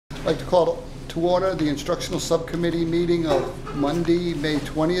I'd like to call to order the instructional subcommittee meeting of Monday, May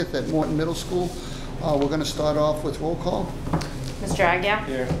 20th at Morton Middle School. We're going to start off with roll call. Mr. Agia?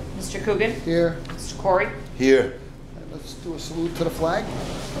 Here. Mr. Coogan? Here. Mr. Corey? Here. Let's do a salute to the flag.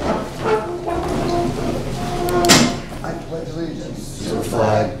 I pledge allegiance to the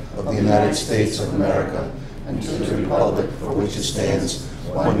flag of the United States of America and to the republic for which it stands,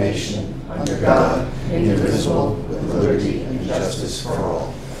 one nation, under God, indivisible, with liberty and justice for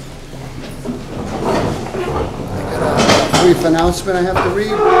all. A brief announcement I have to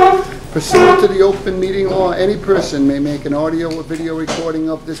read. Pursuant to the open meeting law, any person may make an audio or video recording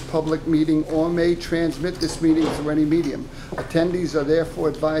of this public meeting or may transmit this meeting through any medium. Attendees are therefore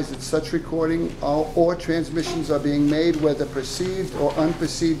advised that such recording or transmissions are being made, whether perceived or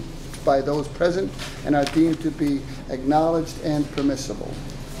unperceived, by those present and are deemed to be acknowledged and permissible.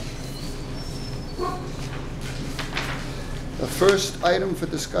 The first item for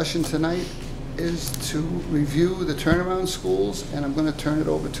discussion tonight is to review the turnaround schools, and I'm going to turn it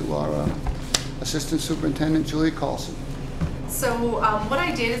over to our Assistant Superintendent, Julie Carlson. So what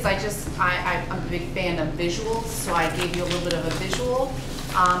I did is I'm a big fan of visuals, so I gave you a little bit of a visual.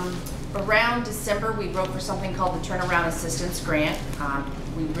 Around December, we wrote for something called the Turnaround Assistance Grant.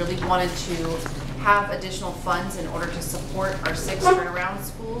 We really wanted to have additional funds in order to support our 6 turnaround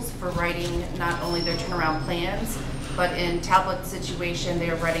schools for writing not only their turnaround plans, but in Talbot's situation,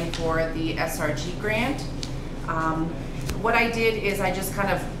 they're writing for the SRG grant. What I did is I just kind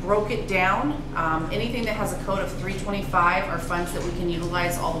of broke it down. Anything that has a code of 325 are funds that we can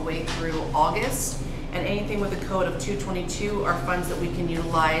utilize all the way through August, and anything with a code of 222 are funds that we can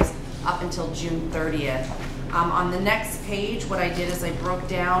utilize up until June 30th. On the next page, what I did is I broke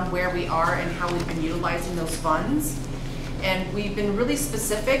down where we are and how we've been utilizing those funds. And we've been really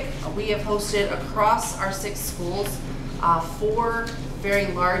specific. We have hosted across our 6 schools 4 very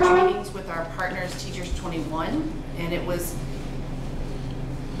large meetings with our partners, Teachers 21. And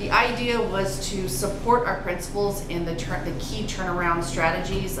the idea was to support our principals in the key turnaround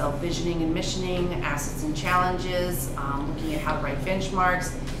strategies of visioning and missioning, assets and challenges, looking at how to write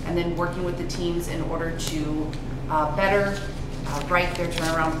benchmarks, and then working with the teams in order to better write their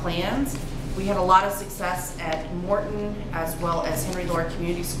turnaround plans. We had a lot of success at Morton as well as Henry Lohr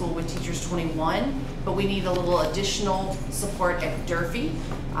Community School with Teachers 21, but we need a little additional support at Durfee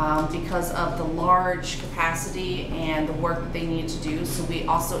because of the large capacity and the work that they need to do. So we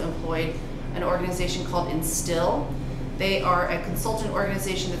also employed an organization called Instill. They are a consultant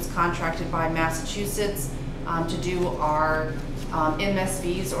organization that's contracted by Massachusetts to do our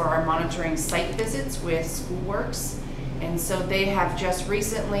MSVs, or our monitoring site visits with SchoolWorks. And so they have just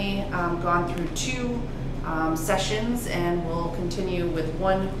recently gone through 2 sessions and will continue with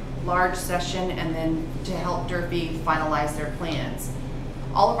 1 large session and then to help Durfee finalize their plans.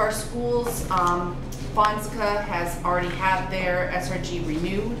 All of our schools, Fonseca has already had their SRG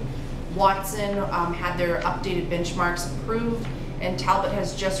renewed. Watson had their updated benchmarks approved, and Talbot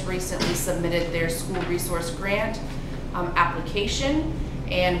has just recently submitted their school resource grant application.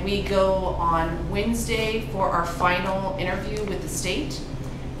 And we go on Wednesday for our final interview with the state.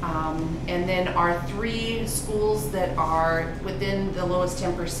 And then our 3 schools that are within the lowest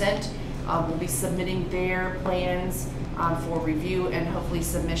 10% will be submitting their plans for review and hopefully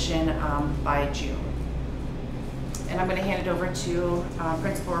submission by June. And I'm going to hand it over to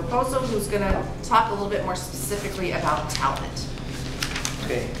Principal Raposo, who's going to talk a little bit more specifically about Talbot.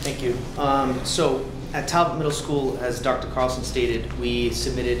 Okay, thank you. So at Talbot Middle School, as Dr. Carlson stated, we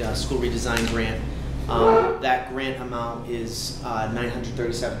submitted a school redesign grant. That grant amount is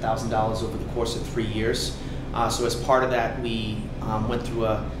 $937,000 over the course of 3 years. So as part of that, we went through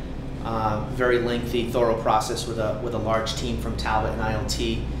a very lengthy, thorough process with a large team from Talbot and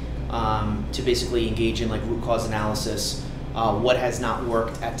ILT to basically engage in like root cause analysis. What has not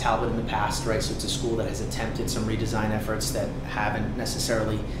worked at Talbot in the past, right? So it's a school that has attempted some redesign efforts that haven't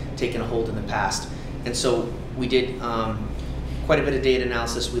necessarily taken a hold in the past. And so we did quite a bit of data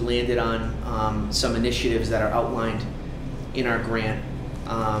analysis. We landed on some initiatives that are outlined in our grant.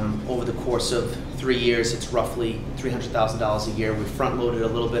 Over the course of 3 years, it's roughly $300,000 a year. We front-loaded a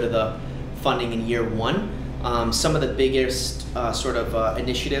little bit of the funding in year 1. Some of the biggest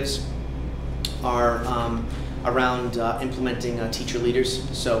initiatives are around implementing teacher leaders,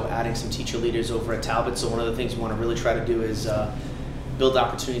 so adding some teacher leaders over at Talbot. So one of the things we want to really try to do is build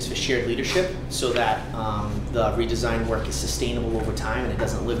opportunities for shared leadership so that the redesign work is sustainable over time and it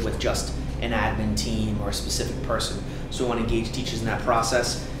doesn't live with just an admin team or a specific person. So we want to engage teachers in that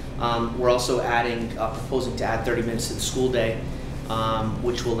process. We're also proposing to add 30 minutes to the school day,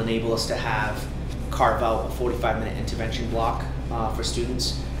 which will enable us to carve out a 45-minute intervention block for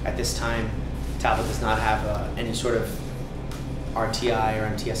students. At this time, Talbot does not have any sort of RTI or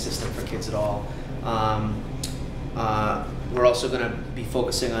MTS system for kids at all. We're also going to be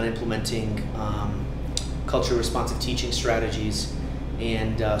focusing on implementing culturally responsive teaching strategies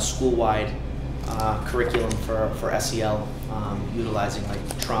and school-wide curriculum for SEL, utilizing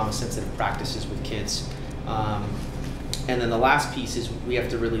like trauma-sensitive practices with kids. And then the last piece is we have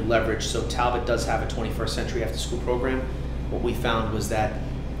to really leverage, so Talbot does have a 21st century after school program. What we found was that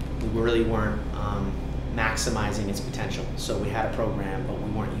we really weren't maximizing its potential. So we had a program, but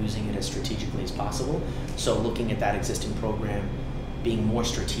we weren't using it as strategically as possible. So looking at that existing program, being more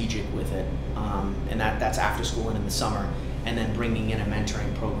strategic with it, and that's after school and in the summer, and then bringing in a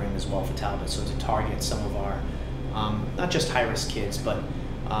mentoring program as well for Talbot, so to target some of our, not just high-risk kids, but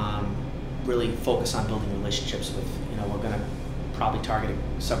really focus on building relationships with, we're going to probably target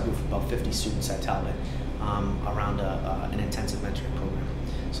a subgroup of about 50 students at Talbot around an intensive mentoring program.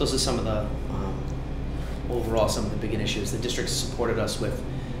 So those are some of the, overall, some of the big initiatives the district supported us with.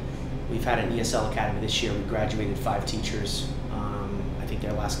 We've had an ESL Academy this year. We graduated 5 teachers. I think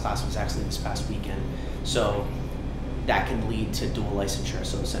their last class was actually this past weekend. So that can lead to dual licensure.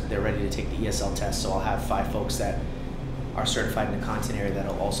 So they're ready to take the ESL test. So I'll have 5 folks that are certified in the content area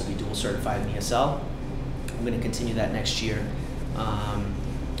that'll also be dual certified in ESL. I'm going to continue that next year.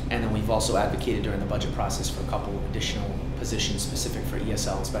 And then we've also advocated during the budget process for a couple additional positions specific for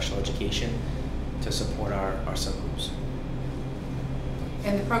ESL and special education to support our subgroups.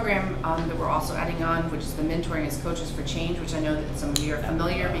 And the program that we're also adding on, which is the Mentoring as Coaches for Change, which I know that some of you are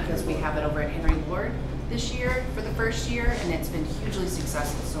familiar because we have it over at Henry Ward this year for the first year, and it's been hugely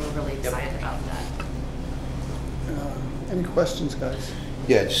successful, so we're really excited about that. Any questions, guys?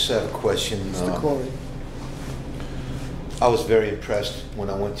 Yeah, I just have a question. Mr. Corey. I was very impressed when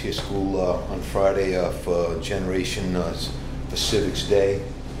I went to your school on Friday for Generation for Civics Day,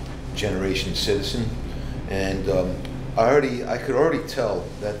 Generation Citizen, and I could already tell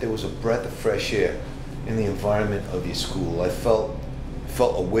that there was a breath of fresh air in the environment of your school. I felt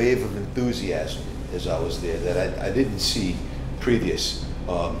a wave of enthusiasm as I was there that I didn't see previous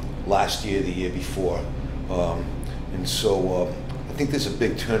last year, the year before, and so I think there's a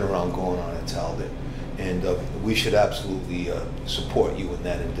big turnaround going on at Talbot. And we should absolutely support you in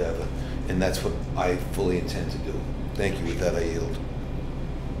that endeavor. And that's what I fully intend to do. Thank you. With that, I yield.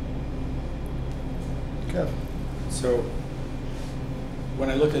 Kevin. So, when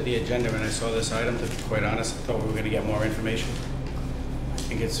I looked at the agenda and I saw this item, to be quite honest, I thought we were going to get more information. I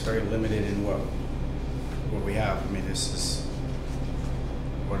think it's very limited in what we have. I mean, this is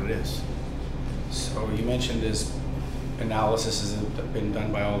what it is. So, you mentioned this analysis has been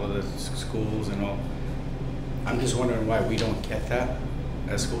done by all of the schools and all. I'm just wondering why we don't get that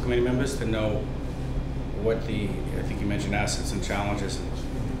as school committee members to know what I think you mentioned assets and challenges.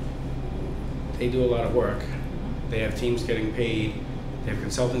 They do a lot of work. They have teams getting paid, they have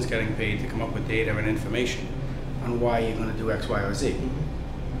consultants getting paid to come up with data and information on why you're going to do X, Y, or Z.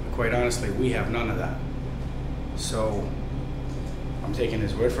 Quite honestly, we have none of that. So I'm taking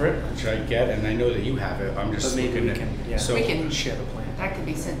his word for it, which I get, and I know that you have it. I'm just looking at it. So we can share the plan. That could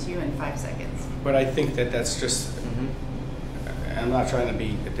be sent to you in 5 seconds. But I think that that's just, I'm not trying to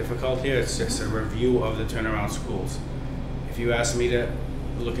be difficult here, it's just a review of the turnaround schools. If you ask me to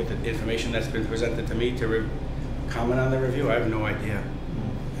look at the information that's been presented to me to comment on the review, I have no idea.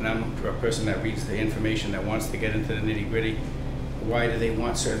 And I'm a person that reads the information, that wants to get into the nitty gritty. Why do they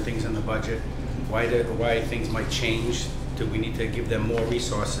want certain things in the budget? Why things might change? Do we need to give them more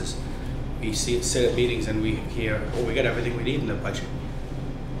resources? We sit at meetings and we hear, oh, we got everything we need in the budget.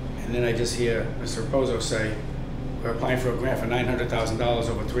 And then I just hear Mr. Raposo say, we're applying for a grant for $900,000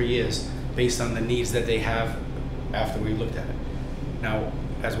 over 3 years based on the needs that they have after we looked at it. Now,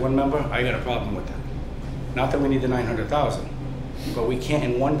 as one member, I got a problem with that. Not that we need the $900,000, but we can't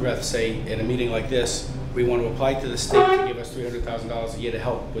in one breath say at a meeting like this, we want to apply to the state to give us $300,000 a year to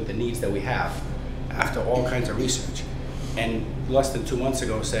help with the needs that we have after all kinds of research. And less than 2 months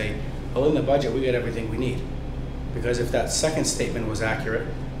ago say, well, in the budget, we got everything we need. Because if that second statement was accurate,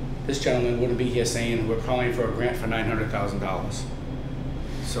 this gentleman wouldn't be here saying we're calling for a grant for $900,000.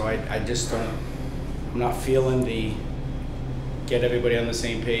 So I just don't, I'm not feeling the get everybody on the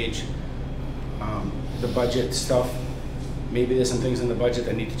same page. The budget stuff, maybe there's some things in the budget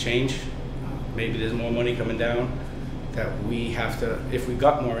that need to change. Maybe there's more money coming down that we have to, if we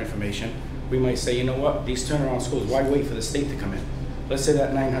got more information, we might say, you know what, these turnaround schools, why wait for the state to come in? Let's say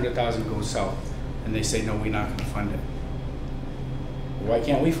that $900,000 goes south and they say, no, we're not going to fund it. Why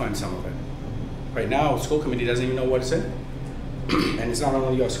can't we fund some of it? Right now, the school committee doesn't even know what it's in. And it's not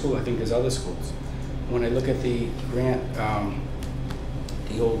only your school, I think there's other schools. When I look at the grant,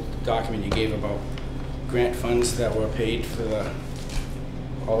 the old document you gave about grant funds that were paid for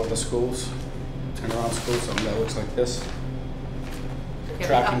all of the schools, turnaround schools, something that looks like this. Yeah,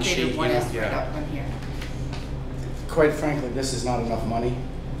 Tracking the sheet, updated one you know, is right up on here. Quite frankly, this is not enough money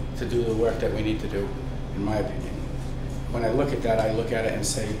to do the work that we need to do, in my opinion. When I look at that, I look at it and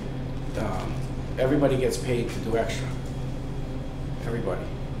say, everybody gets paid to do extra. Everybody,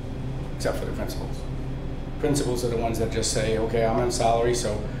 except for the principals. Principals are the ones that just say, okay, I'm on salary,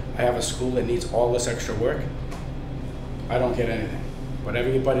 so I have a school that needs all this extra work. I don't get anything. But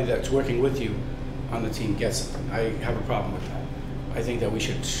everybody that's working with you on the team gets something. I have a problem with that. I think that we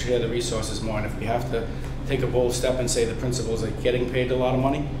should share the resources more, and if we have to take a bold step and say the principals are getting paid a lot of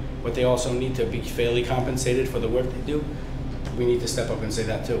money, but they also need to be fairly compensated for the work they do, we need to step up and say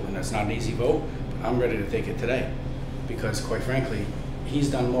that too. And that's not an easy vote, but I'm ready to take it today. Because quite frankly,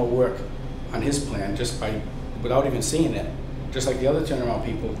 he's done more work on his plan just without even seeing it, just like the other turnaround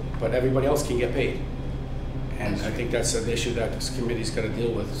people, but everybody else can get paid. And I think that's an issue that this committee's got to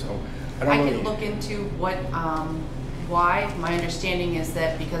deal with, so I don't I really... can look into why. My understanding is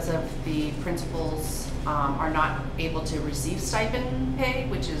that because of the principals are not able to receive stipend pay,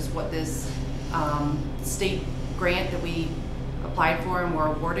 which is what this state grant that we applied for and were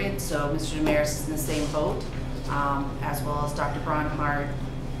awarded, so Mr. Damaris is in the same boat, as well as Dr. Bronhardt,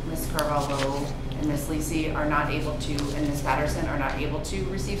 Ms. Carvalho, and Ms. Lisi are not able to, and Ms. Patterson are not able to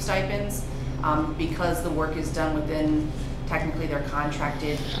receive stipends because the work is done within technically their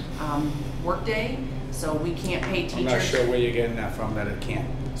contracted workday. So we can't pay teachers. I'm not sure where you're getting that from, that it can't.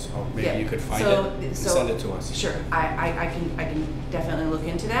 So maybe you could find it and send it to us. Sure, I can definitely look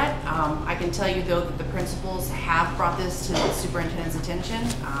into that. I can tell you though that the principals have brought this to the superintendent's attention,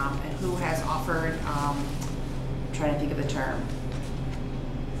 and who has offered, I'm trying to think of the term,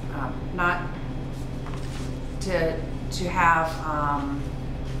 not to have,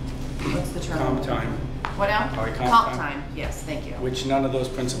 what's the term? Comp time, What now? Comp Comp time. time, yes, thank you. which none of those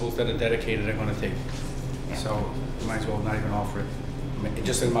principals that are dedicated are going to take. Yeah. So you might as well not even offer it. I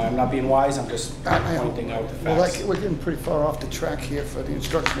mean, I'm not being wise, I'm just pointing out the Well, facts. we're getting pretty far off the track here for the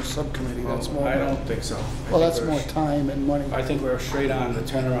instructional subcommittee. That's more. I don't think so. Well, that's more time and money. I think we're straight on the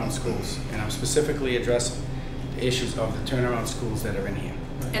turnaround schools, and I'm specifically addressing the issues of the turnaround schools that are in here.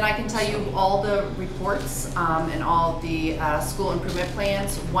 And I can tell you all the reports and all the school improvement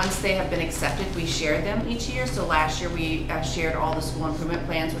plans, once they have been accepted, we share them each year. So last year we shared all the school improvement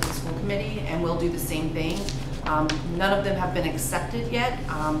plans with the school committee, and we'll do the same thing. None of them have been accepted yet,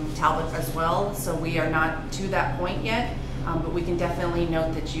 Talbot as well, so we are not to that point yet. But we can definitely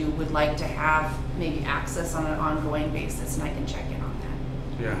note that you would like to have maybe access on an ongoing basis, and I can check in on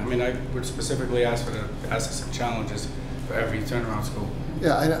that. Yeah, I mean, I would specifically ask for the assets and challenges for every turnaround school.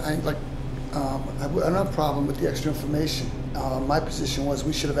 Yeah, I don't have a problem with the extra information. My position was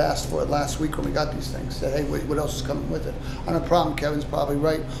we should have asked for it last week when we got these things. Said, hey, what else is coming with it? I don't have a problem. Kevin's probably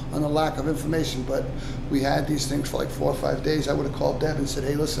right on the lack of information, but we had these things for like 4 or 5 days. I would have called Deb and said,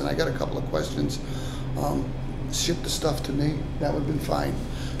 hey, listen, I got a couple of questions. Ship the stuff to me. That would have been fine.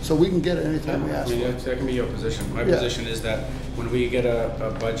 So we can get it anytime we ask I mean, for it. that can be your position. My Yeah. position is that when we get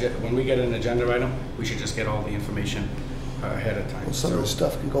a budget, when we get an agenda item, we should just get all the information ahead of time. Well, some of this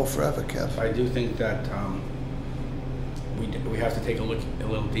stuff can go forever, Kev. I do think that we have to take a look a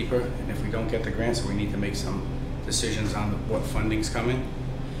little deeper, and if we don't get the grants, we need to make some decisions on what funding's coming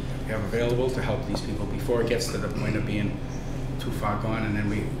we have available to help these people before it gets to the point of being too far gone, and then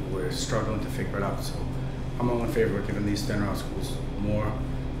we're struggling to figure it out. So I'm all in favor of giving these turnaround schools more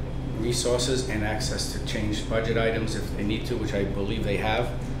resources and access to change budget items if they need to, which I believe they have.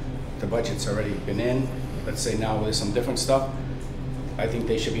 The budget's already been in. Let's say now there's some different stuff. I think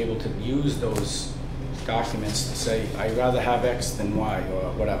they should be able to use those documents to say, I'd rather have X than Y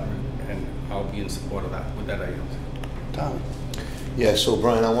or whatever, and I'll be in support of that. With that, I yield. Tommy. Yeah, so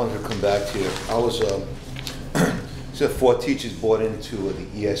Brian, I wanted to come back to you. I was, so 4 teachers bought into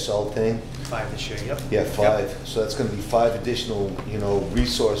the ESL thing. 5 this year, yep. Yeah, 5. So that's going to be 5 additional,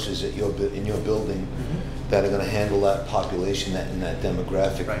 resources at in your building that are going to handle that population, in that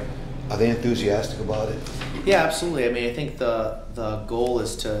demographic. Right. Are they enthusiastic about it? Yeah, absolutely. I mean, I think the goal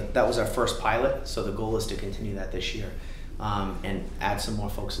is that was our first pilot, so the goal is to continue that this year and add some more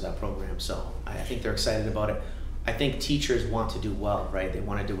folks to that program. So I think they're excited about it. I think teachers want to do well, right? They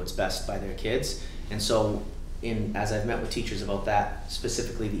want to do what's best by their kids. And so as I've met with teachers about that,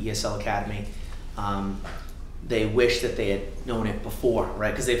 specifically the ESL Academy, they wish that they had known it before,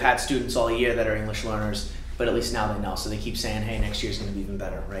 right? Because they've had students all year that are English learners, but at least now they know. So they keep saying, hey, next year's going to be even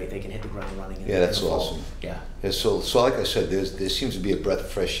better, right? They can hit the ground running. Yeah, that's awesome. Yeah. Yeah, so like I said, there seems to be a breath of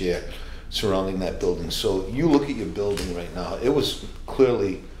fresh air surrounding that building. So you look at your building right now, it was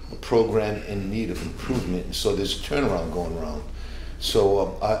clearly a program in need of improvement, and so there's a turnaround going around.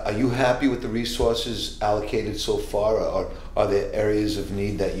 So are you happy with the resources allocated so far, or are there areas of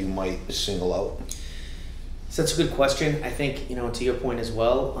need that you might single out? So that's a good question. I think, to your point as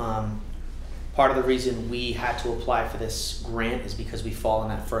well, part of the reason we had to apply for this grant is because we fall in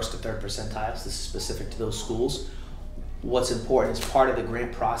that first to third percentiles. This is specific to those schools. What's important is part of the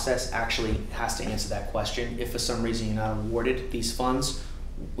grant process actually has to answer that question. If for some reason you're not awarded these funds,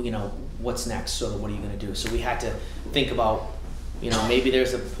 what's next? So what are you going to do? So we had to think about, maybe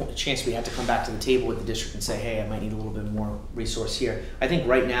there's a chance we had to come back to the table with the district and say, hey, I might need a little bit more resource here. I think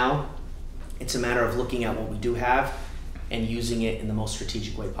right now, it's a matter of looking at what we do have and using it in the most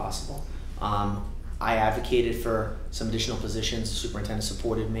strategic way possible. I advocated for some additional positions. The superintendent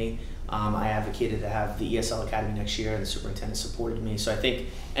supported me. I advocated to have the ESL Academy next year, and the superintendent supported me. So I think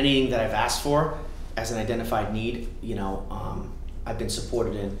anything that I've asked for as an identified need, I've been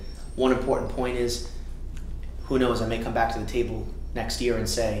supported in. One important point is, who knows, I may come back to the table next year and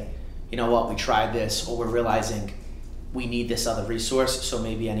say, you know what, we tried this, or we're realizing we need this other resource, so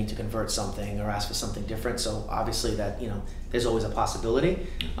maybe I need to convert something or ask for something different. So obviously that, there's always a possibility.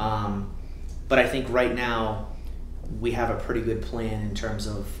 But I think right now we have a pretty good plan in terms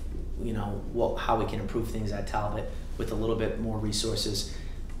of, how we can improve things at Talbot with a little bit more resources.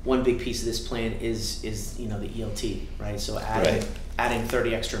 One big piece of this plan is the ELT, right? So adding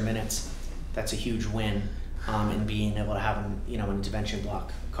 30 extra minutes, that's a huge win, and being able to have an intervention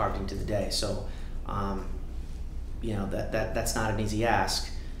block carved into the day. So that's not an easy ask,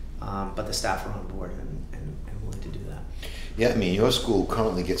 but the staff are on board and willing to do that. Yeah, I mean, your school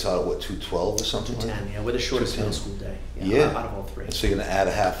currently gets out at what, 2:12 or something? 2:10, yeah, we're the shortest middle school day. Out of all three. So you're going to add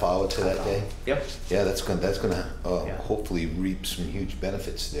a half hour to that day? Yep. Yeah, that's going to hopefully reap some huge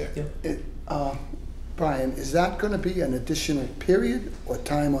benefits there. Yep. Brian, is that going to be an additional period or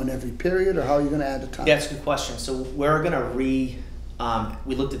time on every period, or how are you going to add the time? Yeah, that's a good question. So we're going to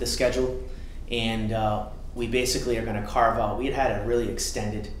we looked at the schedule, and we basically are going to carve out, we had a really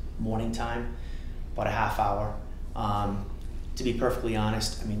extended morning time, about a half hour. To be perfectly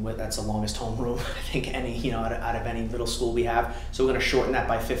honest, I mean, that's the longest homeroom I think out of any middle school we have. So we're going to shorten that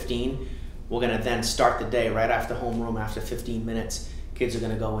by 15. We're going to then start the day right after homeroom. After 15 minutes, kids are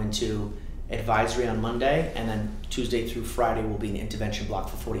going to go into advisory on Monday, and then Tuesday through Friday will be an intervention block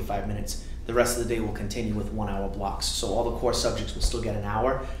for 45 minutes. The rest of the day will continue with 1 hour blocks. So all the core subjects will still get an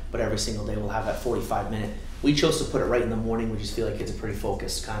hour, but every single day we'll have that 45-minute. We chose to put it right in the morning. We just feel like kids are pretty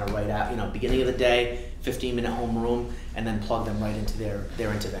focused, kind of right at, beginning of the day, 15-minute homeroom, and then plug them right into their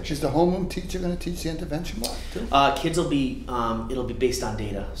intervention. Is the homeroom teacher going to teach the intervention block too? Kids will be, it'll be based on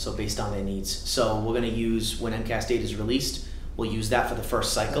data, so based on their needs. So we're going to use, when MCAS data is released, we'll use that for the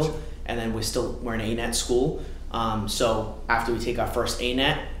first cycle, Gotcha. And then we're an ANET school. So after we take our first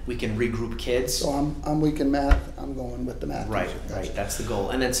ANET, we can regroup kids. So I'm weak in math. I'm going with the math Right, teacher. Gotcha. right. That's the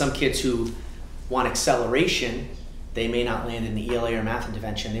goal. And then some kids who want acceleration, they may not land in the ELA or math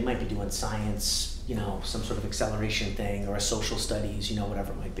intervention. They might be doing science, some sort of acceleration thing, or a social studies,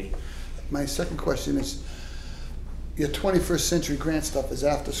 whatever it might be. My second question is, your 21st century grant stuff is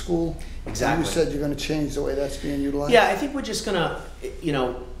after school? Exactly. And you said you're going to change the way that's being utilized? Yeah, I think we're just gonna,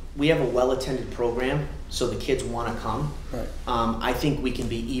 we have a well-attended program, so the kids want to come. Right. I think we can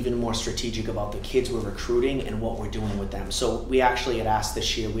be even more strategic about the kids we're recruiting and what we're doing with them. So we actually had asked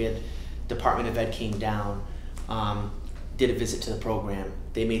this year, we had Department of Ed came down, did a visit to the program.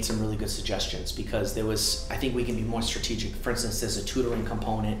 They made some really good suggestions, because I think we can be more strategic. For instance, there's a tutoring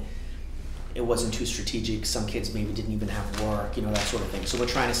component. It wasn't too strategic. Some kids maybe didn't even have work, that sort of thing. So we're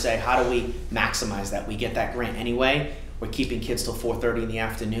trying to say, how do we maximize that? We get that grant anyway. We're keeping kids till 4:30 in the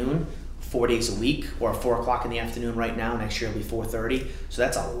afternoon, 4 days a week, or 4 o'clock in the afternoon right now. Next year it'll be 4:30. So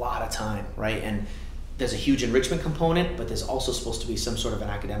that's a lot of time, right? And there's a huge enrichment component, but there's also supposed to be some sort of an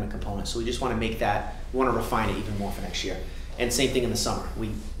academic component. So we just want to make that, we want to refine it even more for next year. And same thing in the summer.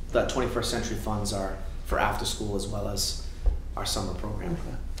 The 21st Century funds are for after school as well as our summer program.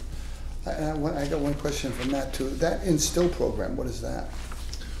 Okay. I got one question from Matt too. That Instill program, what is that?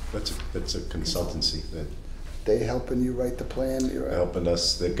 That's a consultancy that They helping you write the plan? helping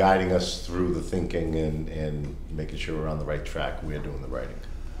us, they're guiding us through the thinking and making sure we're on the right track. We're doing the writing.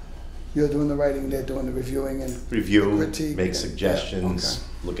 You're doing the writing, they're doing the reviewing and Review, critique. make Yeah, suggestions, okay.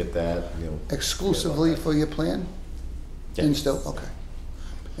 look at that, Exclusively for your plan? Yeah. Instill, okay.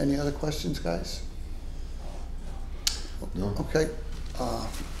 Any other questions, guys? No. Okay.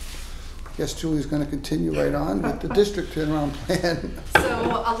 guess Julie's going to continue right on with the district turnaround plan.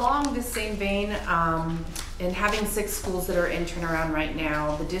 So along the same vein, in having 6 schools that are in turnaround right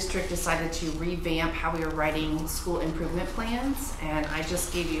now, the district decided to revamp how we were writing school improvement plans. And I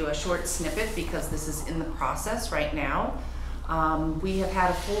just gave you a short snippet because this is in the process right now. We have had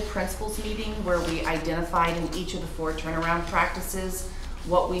a full principals meeting where we identified in each of the 4 turnaround practices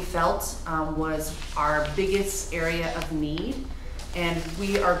what we felt was our biggest area of need. And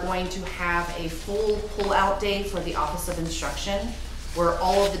we are going to have a full pull-out day for the Office of Instruction, where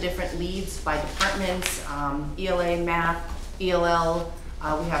all of the different leads by departments, ELA, math, ELL,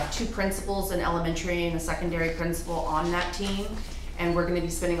 we have 2 principals, an elementary and a secondary principal on that team. And we're gonna be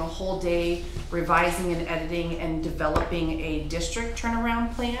spending a whole day revising and editing and developing a district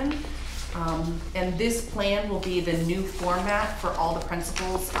turnaround plan. And this plan will be the new format for all the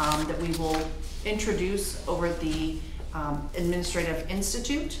principals that we will introduce over the Administrative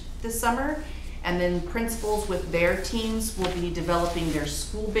Institute this summer. And then principals with their teams will be developing their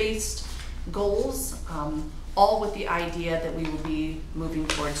school-based goals, all with the idea that we will be moving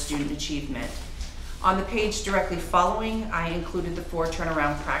towards student achievement. On the page directly following, I included the 4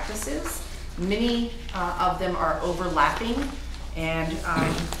 turnaround practices. Many of them are overlapping, and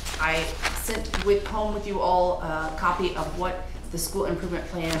I sent home with you all a copy of what the school improvement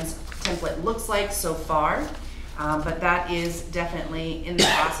plans template looks like so far. But that is definitely in the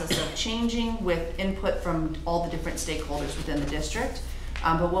process of changing with input from all the different stakeholders within the district.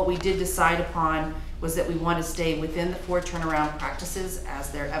 But what we did decide upon was that we want to stay within the 4 turnaround practices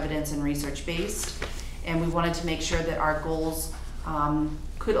as they're evidence and research based. And we wanted to make sure that our goals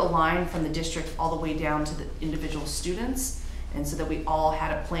could align from the district all the way down to the individual students, and so that we all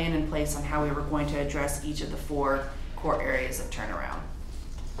had a plan in place on how we were going to address each of the 4 core areas of turnaround.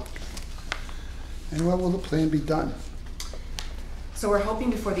 And when will the plan be done? So we're hoping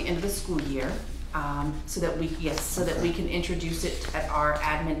before the end of the school year, so that we can introduce it at our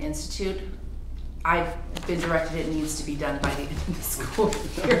admin institute. I've been directed it needs to be done by the end of the school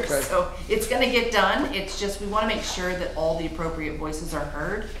year, Okay. So it's gonna get done. It's just, we wanna make sure that all the appropriate voices are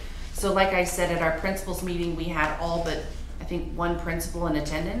heard. So like I said, at our principals meeting, we had all but, I think, 1 principal in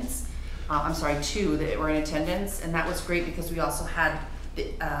attendance. I'm sorry, 2 that were in attendance, and that was great because we also had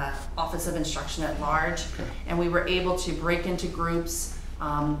the Office of Instruction at large, and we were able to break into groups,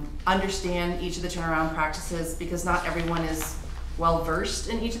 understand each of the turnaround practices, because not everyone is well versed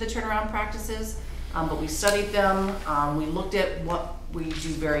in each of the turnaround practices, but we studied them, we looked at what we do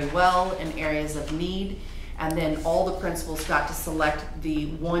very well in areas of need, and then all the principals got to select the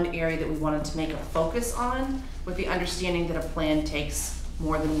one area that we wanted to make a focus on, with the understanding that a plan takes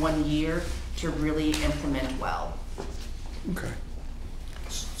more than 1 year to really implement well. Okay.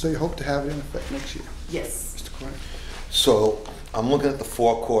 So you hope to have it in effect next year? Yes. Mr. Coyne? So I'm looking at the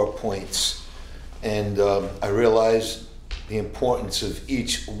 4 core points, and I realize the importance of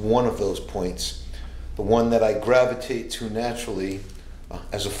each one of those points. The one that I gravitate to naturally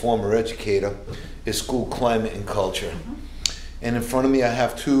as a former educator is school climate and culture. And in front of me I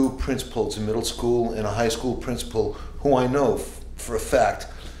have 2 principals in middle school and a high school principal who I know for a fact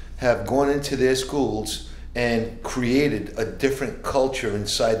have gone into their schools and created a different culture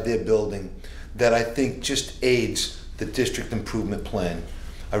inside their building that I think just aids the district improvement plan.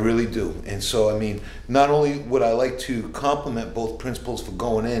 I really do. And so, I mean, not only would I like to compliment both principals for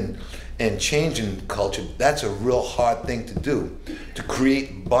going in and changing culture, that's a real hard thing to do, to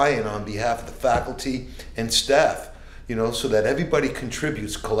create buy-in on behalf of the faculty and staff, you know, so that everybody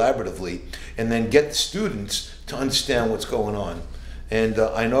contributes collaboratively, and then get the students to understand what's going on. And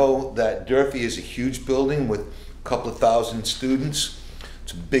I know that Durfee is a huge building with a couple of thousand students.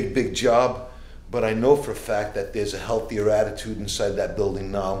 It's a big, big job. But I know for a fact that there's a healthier attitude inside that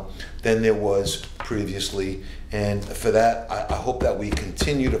building now than there was previously. And for that, I hope that we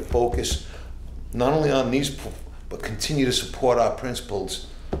continue to focus not only on these, but continue to support our principals,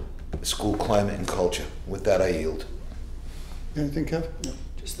 school climate and culture. With that, I yield. Anything, Kev? No.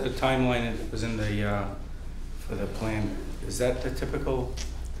 Just the timeline that was in the, for the plan, is that the typical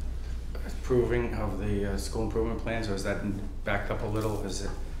approving of the school improvement plans, or is that backed up a little? Is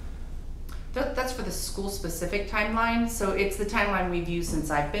it? That's for the school-specific timeline, so it's the timeline we've used since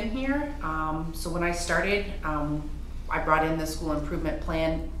I've been here. So when I started, I brought in the school improvement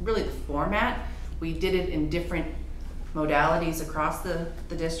plan, really the format. We did it in different modalities across the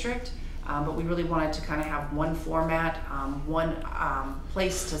district, but we really wanted to kind of have one format, one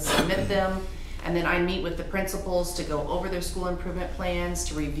place to submit them, and then I meet with the principals to go over their school improvement plans,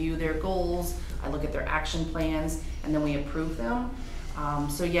 to review their goals. I look at their action plans, and then we approve them.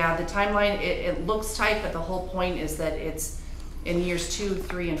 So yeah, the timeline, it looks tight, but the whole point is that it's In years 2,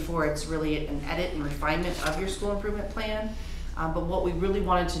 3, and 4, it's really an edit and refinement of your school improvement plan. But what we really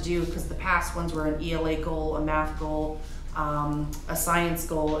wanted to do, because the past ones were an ELA goal, a math goal, a science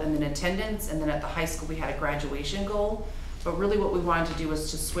goal, and then attendance, and then at the high school we had a graduation goal. But really what we wanted to do was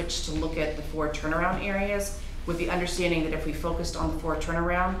to switch to look at the 4 turnaround areas, with the understanding that if we focused on the 4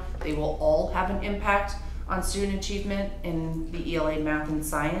 turnaround, they will all have an impact on student achievement in the ELA, math, and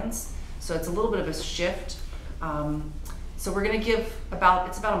science. So it's a little bit of a shift. So we're gonna give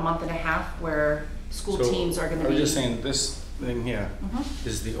it's about a month and a half where school teams are gonna be. I was just saying, this thing here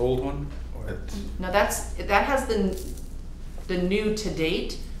is the old one? Or No, that has the new to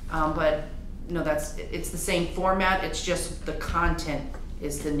date, but no, it's the same format, it's just the content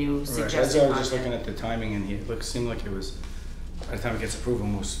is the new Right, suggested that's why I was content. just looking at the timing in here, it seemed like it was, by the time it gets approved,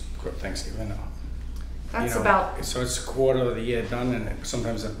 almost Thanksgiving now. That's about, So it's a quarter of the year done, and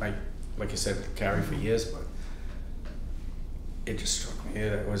sometimes it might, like you said, carry for years, but it just struck me,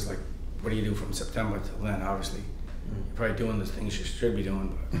 it was like, what do you do from September till then? Obviously, you're probably doing the things you should be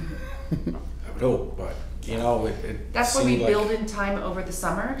doing, but I would hope, but, you know, it that's where we seemed like- build in time over the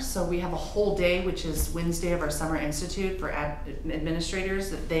summer, so we have a whole day, which is Wednesday of our summer institute for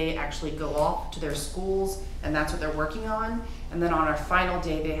administrators, that they actually go off to their schools, and that's what they're working on. And then on our final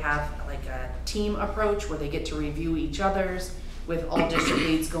day, they have like a team approach where they get to review each other's with all district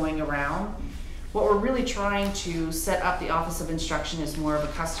leads going around. What we're really trying to set up the Office of Instruction is more of a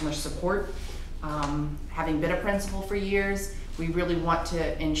customer support. Having been a principal for years, we really want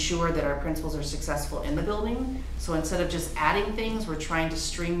to ensure that our principals are successful in the building. So instead of just adding things, we're trying to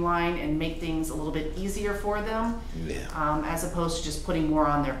streamline and make things a little bit easier for them, as opposed to just putting more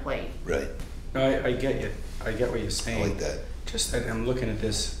on their plate. Right. No, I get you, I get what you're saying. I like that. Just that I'm looking at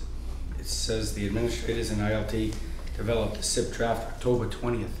this, it says the administrators and ILT developed the SIP draft October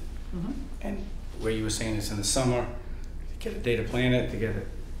 20th. And where you were saying it's in the summer, to get a day to plan it, to get it,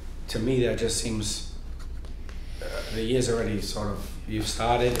 to me that just seems, the year's already sort of, you've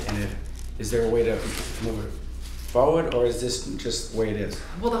started, and is there a way to move it forward, or is this just the way it is?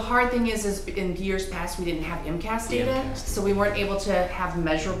 Well, the hard thing is in years past, we didn't have MCAS data, so we weren't able to have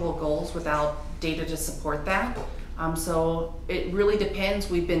measurable goals without data to support that. So it really depends.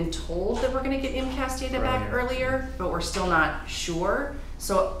 We've been told that we're gonna get MCAS data back earlier, but we're still not sure.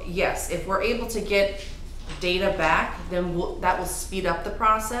 So yes, if we're able to get data back, then that will speed up the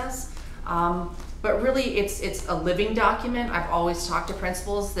process. But really, it's a living document. I've always talked to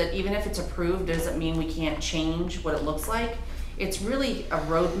principals that even if it's approved, doesn't mean we can't change what it looks like. It's really a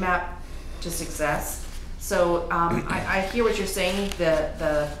roadmap to success. So I hear what you're saying,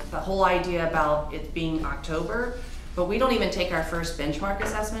 the whole idea about it being October, but we don't even take our first benchmark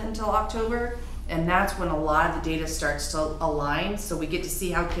assessment until October, and that's when a lot of the data starts to align, so we get to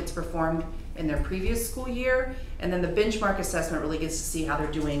see how kids performed in their previous school year, and then the benchmark assessment really gets to see how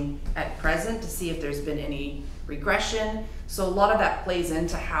they're doing at present, to see if there's been any regression. So a lot of that plays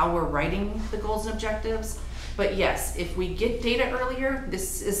into how we're writing the goals and objectives. But yes, if we get data earlier,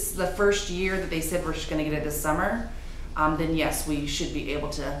 this is the first year that they said we're just gonna get it this summer, then yes, we should be able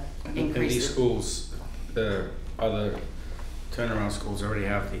to increase And these it. schools, the other turnaround schools already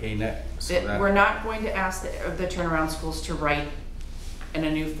have the ANET, so that. We're not going to ask the turnaround schools to write in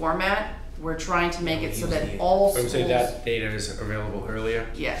a new format. We're trying to make it so that all I would schools. say that data is available earlier.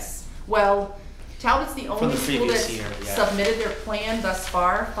 Yes. Well, Talbot's the only the school previous that's year, yeah. submitted their plan thus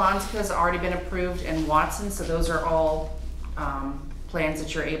far. Fonseca's already been approved, and Watson, so those are all plans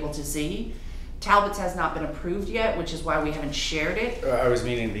that you're able to see. Talbot's has not been approved yet, which is why we haven't shared it. I was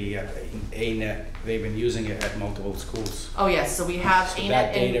meaning the ANET, they've been using it at multiple schools. Oh yes, so we have So ANET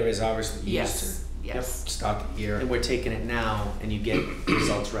that and- data is obviously used Yes, to yes. start the year. And we're taking it now, and you get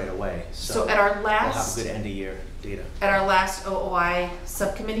results right away. So at our we'll last. have good end of year data. At our last OOI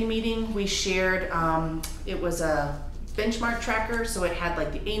subcommittee meeting, we shared, it was a benchmark tracker, so it had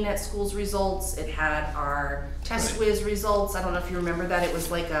like the ANET schools results, it had our test whiz results. I don't know if you remember that, it was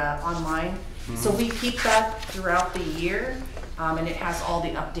like online. So we keep that throughout the year, and it has all the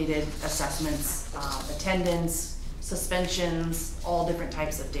updated assessments, attendance, suspensions, all different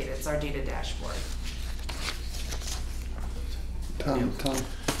types of data. It's our data dashboard. Tom.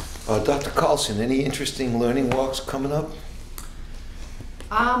 Dr. Carlson, any interesting learning walks coming up?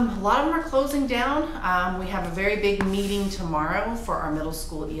 A lot of them are closing down. We have a very big meeting tomorrow for our middle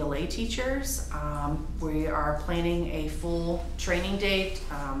school ELA teachers. We are planning a full training date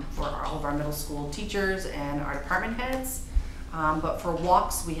for all of our middle school teachers and our department heads. But for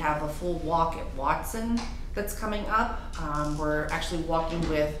walks, we have a full walk at Watson that's coming up. We're actually walking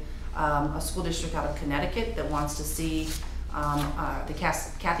with a school district out of Connecticut that wants to see the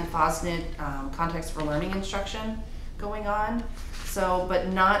Kathy Fosnett Context for Learning Instruction going on. So, but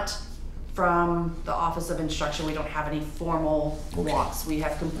not from the Office of Instruction. We don't have any formal walks. We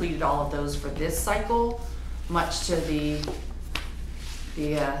have completed all of those for this cycle, much to the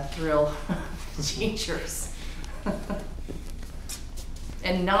thrill of teachers.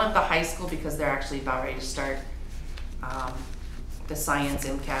 And none at the high school because they're actually about ready to start the science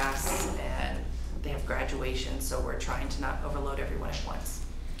MCAS, and they have graduation, so we're trying to not overload everyone at once.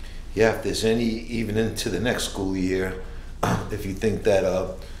 Yeah, if there's any, even into the next school year, if you think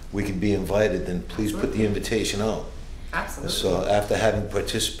that we could be invited, then please put the invitation out. Absolutely. So after having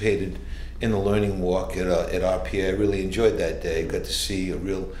participated in the learning walk at RPA, I really enjoyed that day. Got to see a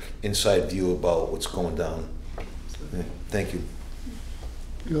real inside view about what's going down. Yeah, thank you.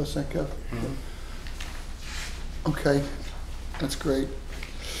 You all set, Kev? Okay, that's great.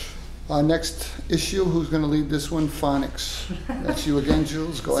 Next issue, who's going to lead this one? Phonics. That's you again,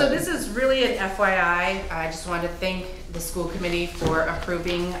 Jules. Go So ahead. this is really an FYI. I just wanted to thank the school committee for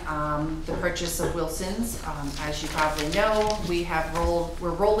approving the purchase of Wilson's. As you probably know,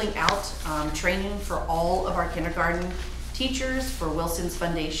 we're rolling out training for all of our kindergarten teachers for Wilson's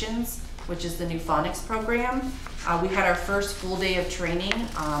Foundations, which is the new phonics program. We had our first full day of training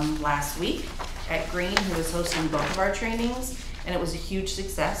last week at Green, who was hosting both of our trainings, and it was a huge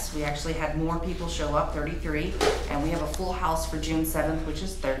success. We actually had more people show up, 33, and we have a full house for June 7th, which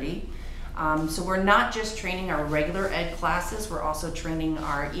is 30. So we're not just training our regular ed classes, we're also training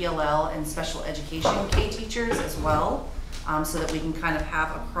our ELL and special education K teachers as well, so that we can kind of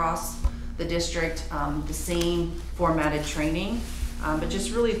have across the district the same formatted training. But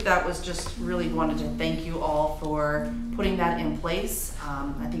just really, that was just really wanted to thank you all for putting that in place.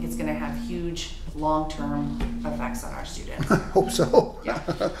 I think it's gonna have huge long-term effects on our students. I hope so. Yeah.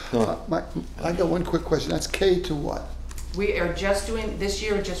 I got one quick question. That's K to what? We are just doing, this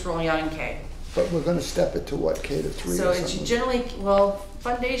year, we're just rolling out in K. But we're going to step it to what, K to 3 So or it's something? generally, well,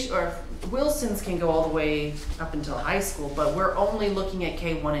 foundation, or Wilson's can go all the way up until high school, but we're only looking at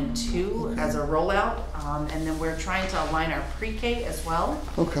K1 and 2 as a rollout. And then we're trying to align our pre-K as well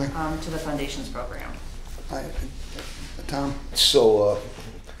Okay. to the Foundations program. Tom? So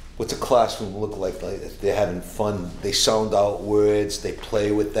what's a classroom look like? If they're having fun, they sound out words, they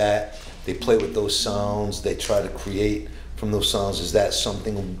play with that, they play with those sounds, they try to create from those sounds. Is that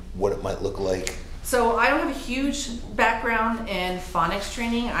something, what it might look like? So I don't have a huge background in phonics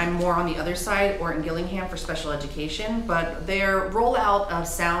training. I'm more on the other side, or in Gillingham for special education, but their rollout of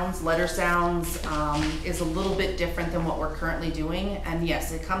sounds, letter sounds, is a little bit different than what we're currently doing. And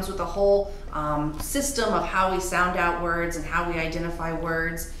yes, it comes with a whole system of how we sound out words and how we identify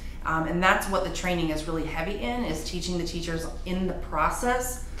words. And that's what the training is really heavy in, is teaching the teachers in the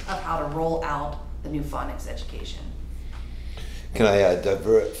process of how to roll out the new phonics education. Can I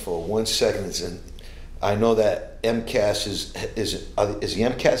divert for 1 second? I know that MCAS is the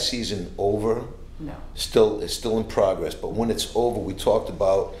MCAS season over? No. It's still in progress, but when it's over, we talked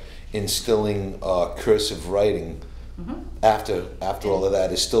about instilling cursive writing. After all of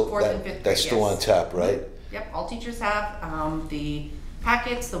that is still Fourth and fifth grade, that's still yes. on tap, right? Yep, all teachers have the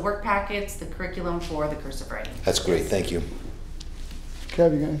packets, the work packets, the curriculum for the cursive writing. That's great. Thank you.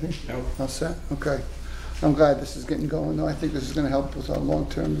 Kev, you got anything? No. All set? Okay. I'm glad this is getting going, though. I think this is going to help with our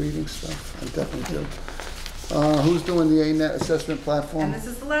long-term reading stuff. I definitely do. Who's doing the ANET assessment platform? And this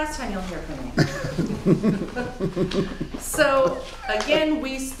is the last time you'll hear from me. So again,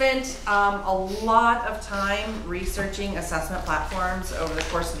 we spent a lot of time researching assessment platforms over the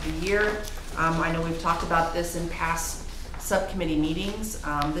course of the year. I know we've talked about this in past subcommittee meetings.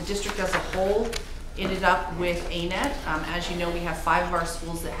 The district as a whole ended up with ANET. As you know, we have 5 of our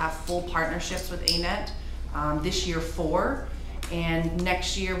schools that have full partnerships with ANET. This year 4, and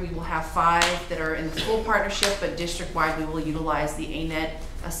next year we will have 5 that are in the full partnership, but district-wide we will utilize the ANET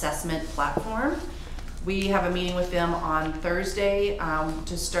assessment platform. We have a meeting with them on Thursday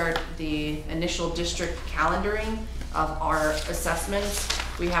to start the initial district calendaring of our assessments.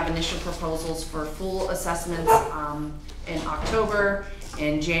 We have initial proposals for full assessments in October,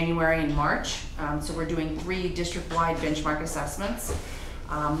 in January, and March. So we're doing 3 district-wide benchmark assessments.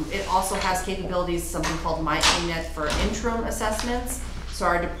 It also has capabilities, something called My ANET for interim assessments. So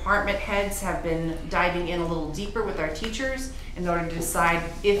our department heads have been diving in a little deeper with our teachers in order to decide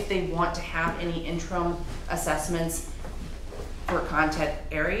if they want to have any interim assessments for content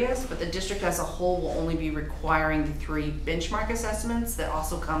areas. But the district as a whole will only be requiring the 3 benchmark assessments. That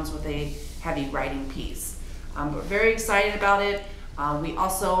also comes with a heavy writing piece. We're very excited about it. We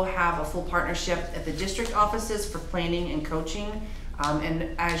also have a full partnership at the district offices for planning and coaching.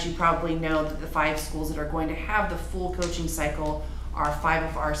 And as you probably know, the 5 schools that are going to have the full coaching cycle are 5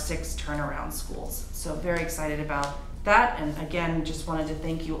 of our 6 turnaround schools. So very excited about that, and again, just wanted to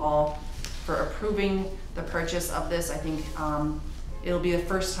thank you all for approving the purchase of this. I think it'll be the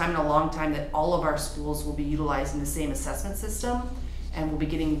first time in a long time that all of our schools will be utilizing the same assessment system, and we'll be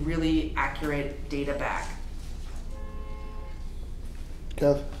getting really accurate data back.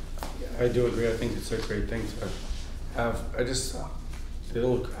 Kev? I do agree. I think it's a great thing to have. I just the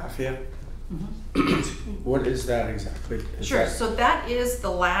little graph here. What is that exactly? Sure. So that is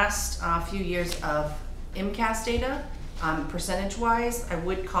the last few years of MCAS data. Percentage-wise, I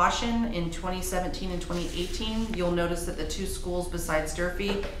would caution in 2017 and 2018, you'll notice that the two schools besides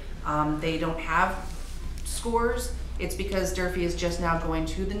Durfee, they don't have scores. It's because Durfee is just now going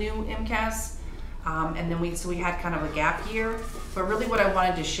to the new MCAS. And then we had kind of a gap year. But really what I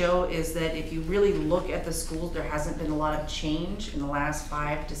wanted to show is that if you really look at the schools, there hasn't been a lot of change in the last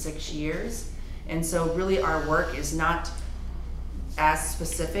 5 to 6 years. And so really our work is not as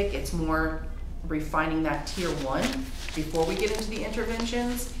specific, it's more refining that tier 1 before we get into the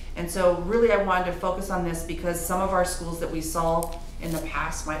interventions. And so really I wanted to focus on this because some of our schools that we saw in the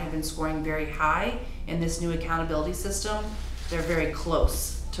past might have been scoring very high in this new accountability system. They're very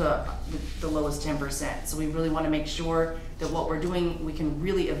close to the lowest 10%. So we really want to make sure that what we're doing, we can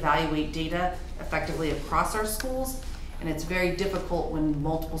really evaluate data effectively across our schools. And it's very difficult when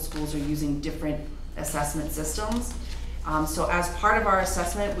multiple schools are using different assessment systems. So as part of our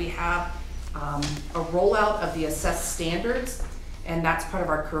assessment, we have a rollout of the assessed standards, and that's part of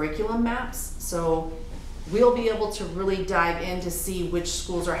our curriculum maps. So we'll be able to really dive in to see which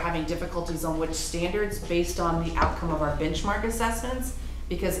schools are having difficulties on which standards based on the outcome of our benchmark assessments,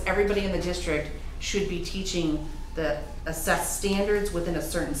 because everybody in the district should be teaching the assessed standards within a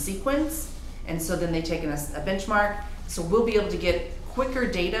certain sequence, and so then they take a benchmark. So we'll be able to get quicker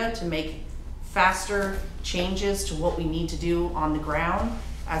data to make faster changes to what we need to do on the ground,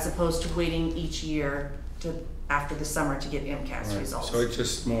 as opposed to waiting each year after the summer to get MCAS results. So it's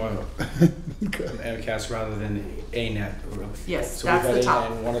just more MCAS rather than ANET, really? Yes, so that's the we've top.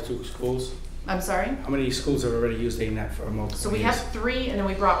 had ANET in 1 or 2 schools? I'm sorry? How many schools have already used ANET for multiple years? So we have 3, and then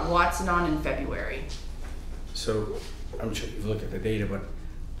we brought Watson on in February. So I'm sure you've looked at the data, but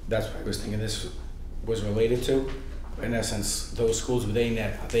that's what I was thinking this was related to. In essence, those schools with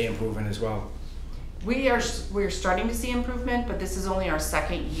ANET, are they improving as well? We're starting to see improvement, but this is only our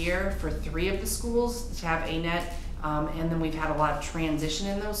 2nd year for 3 of the schools to have ANET, and then we've had a lot of transition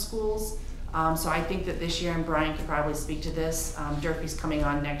in those schools. So I think that this year, and Brian could probably speak to this, Durfee's coming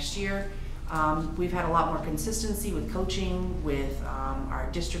on next year. We've had a lot more consistency with coaching, with our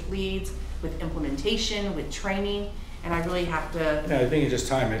district leads, with implementation, with training, and I really have to... Yeah, I think it's just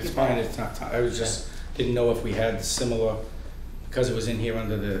time. It's fine. It's not time. I was just didn't know if we had similar, because it was in here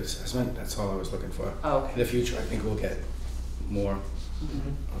under the assessment. That's all I was looking for. Oh, okay. In the future, I think we'll get more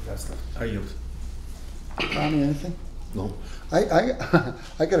of that stuff. I yield. Tommy, anything? No. I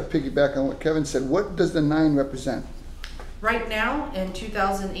got to piggyback on what Kevin said. What does the 9 represent? Right now, in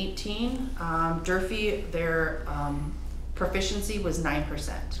 2018, Durfee, their proficiency was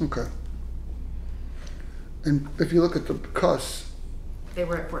 9%. Okay. And if you look at the costs, They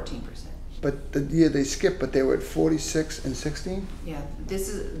were at 14%. but the year they skipped, but they were at 46 and 16? Yeah, this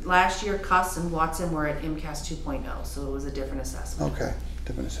is, last year, Cuss and Watson were at MCAS 2.0, so it was a different assessment. Okay,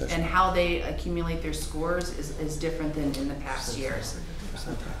 different assessment. And how they accumulate their scores is different than in the past years.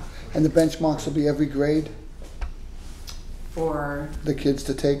 And the benchmarks will be every grade, For, the kids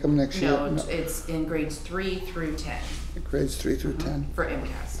to take them next year? no, it's in grades 3 through 10 Grades 3 through 10. for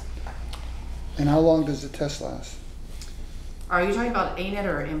MCAS. And how long does the test last? Are you talking about ANET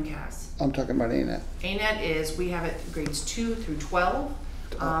or MCAS? I'm talking about ANET. ANET is, we have it grades 2 through 12,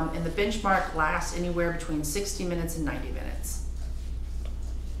 and the benchmark lasts anywhere between 60 minutes and 90 minutes,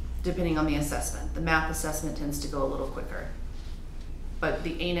 depending on the assessment. The math assessment tends to go a little quicker. But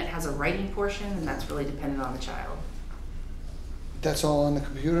the ANET has a writing portion, and that's really dependent on the child. That's all on the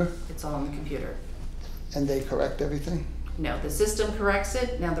computer? It's all on the computer. And they correct everything? No, the system corrects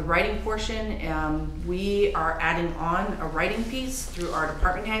it. Now the writing portion, we are adding on a writing piece through our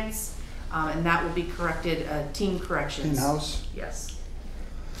department heads, and that will be corrected, team corrections. In-house? Yes.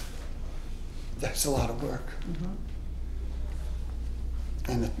 That's a lot of work.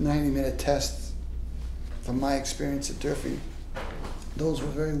 And the 90-minute tests, from my experience at Durfee, those were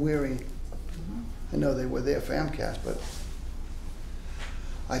very weary. I know they were there for MCAS, but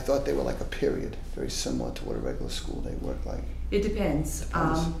I thought they were like a period, very similar to what a regular school day worked like. It depends.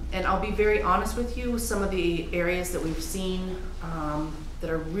 And I'll be very honest with you, some of the areas that we've seen that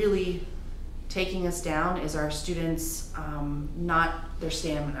are really taking us down is our students, not their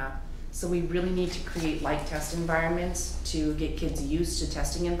stamina. So we really need to create light test environments to get kids used to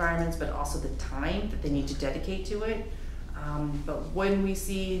testing environments, but also the time that they need to dedicate to it. But when we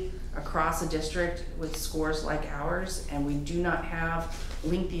see across a district with scores like ours, and we do not have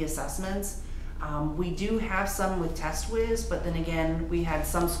lengthy assessments, we do have some with TestWiz, but then again, we had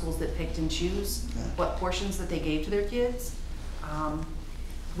some schools that picked and choose what portions that they gave to their kids.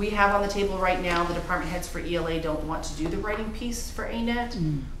 We have on the table right now, the department heads for ELA don't want to do the writing piece for ANET,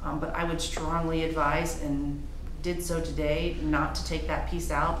 but I would strongly advise, and did so today, not to take that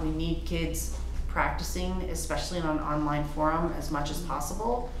piece out. We need kids practicing, especially on an online forum, as much as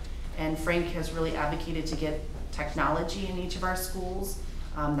possible. And Frank has really advocated to get technology in each of our schools.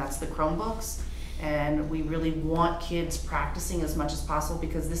 That's the Chromebooks. And we really want kids practicing as much as possible,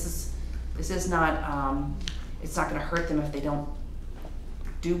 because this is not, it's not gonna hurt them if they don't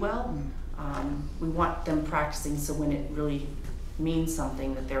do well. We want them practicing, so when it really means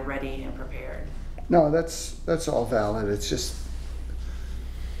something, that they're ready and prepared. No, that's all valid. It's just,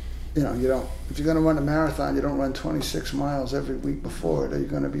 you know, if you're gonna run a marathon, you don't run 26 miles every week before it, or you're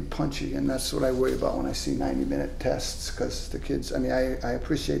gonna be punchy, and that's what I worry about when I see 90-minute tests, because the kids, I mean, I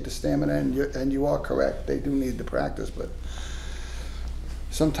appreciate the stamina, and you are correct, they do need the practice, but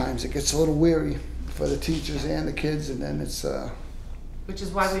sometimes it gets a little weary for the teachers and the kids, and then it's, Which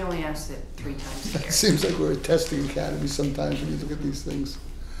is why we only asked it 3 times a year. it seems like we're a testing academy sometimes when you look at these things.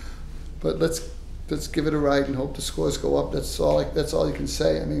 But let's give it a ride and hope the scores go up. That's all you can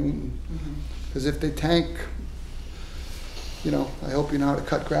say. I mean, because if they tank, you know, I hope you know how to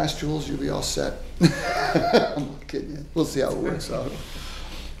cut grass, Jules. You'll be all set. I'm not kidding you. We'll see how it works out.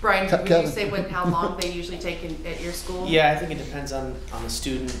 Brian, would Kevin. you say how long they usually take at your school? Yeah, I think it depends on the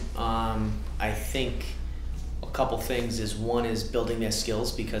student. I think a couple things is, one is building their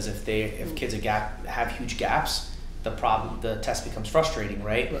skills, because if kids have huge gaps, the test becomes frustrating,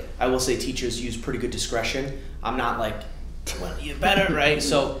 right? I will say teachers use pretty good discretion. I'm not like, well, you better, right?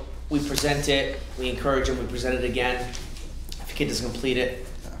 So we present it, we encourage them, we present it again. If a kid doesn't complete it,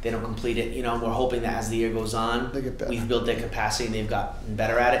 they don't complete it. You know, we're hoping that as the year goes on, They get better. we've built their capacity and they've gotten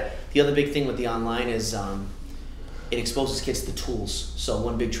better at it. The other big thing with the online is it exposes kids to the tools. So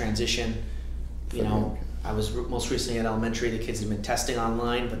one big transition, you know, I was most recently at elementary, the kids had been testing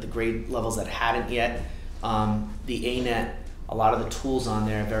online, but the grade levels that hadn't yet, the ANET, a lot of the tools on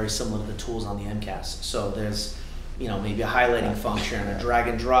there are very similar to the tools on the MCAS. So there's, you know, maybe a highlighting function, a drag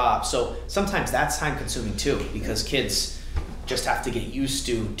and drop. So sometimes that's time consuming too, because kids just have to get used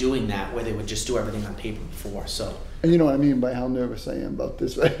to doing that, where they would just do everything on paper before. So. And you know what I mean by how nervous I am about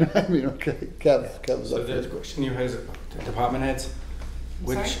this, right? I mean, okay, Kev's So up the first. question you has department heads,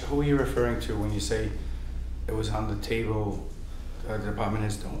 who are you referring to when you say it was on the table? Department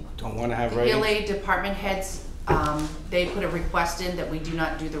heads don't want to have writing. ELA department heads, they put a request in that we do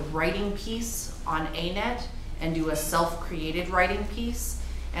not do the writing piece on ANET and do a self-created writing piece.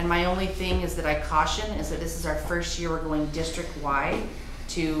 And my only thing is that I caution is that this is our first year we're going district-wide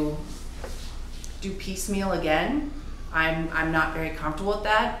to do piecemeal again. I'm not very comfortable with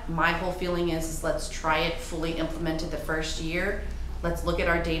that. My whole feeling is let's try it fully implemented the first year. Let's look at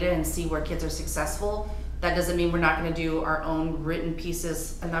our data and see where kids are successful. That doesn't mean we're not going to do our own written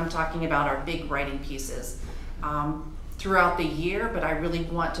pieces, and I'm talking about our big writing pieces throughout the year, but I really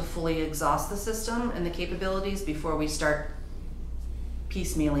want to fully exhaust the system and the capabilities before we start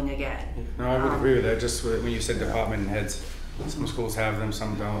piecemealing again. No, I would agree with that. Just when you said department heads, some schools have them,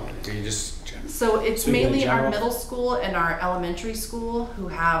 some don't. You just So it's speaking in mainly our general? middle school and our elementary school who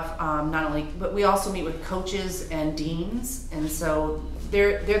have not only, but we also meet with coaches and deans, and so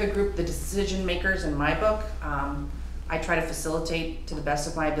they're the group, the decision makers in my book. I try to facilitate to the best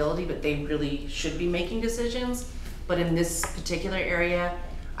of my ability, but they really should be making decisions. But in this particular area,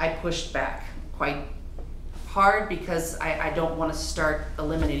 I pushed back quite hard because I don't want to start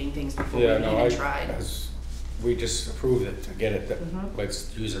eliminating things before we even tried. We just approved it to get it.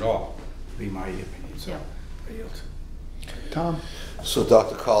 Let's use it all. Be my opinion. So, I yield. Tom? So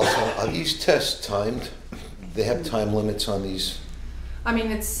Dr. Carlson, are these tests timed? They have time limits on these? I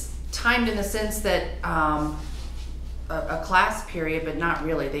mean, it's timed in the sense that a class period, but not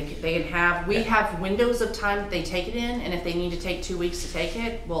really. They can have, we have windows of time that they take it in, and if they need to take 2 weeks to take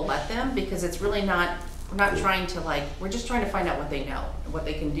it, we'll let them, because it's really not, we're not trying to we're just trying to find out what they know, what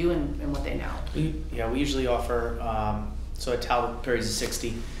they can do and what they know. We usually offer, so at Talbot periods of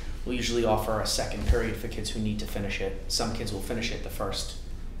 60, we usually offer a second period for kids who need to finish it. Some kids will finish it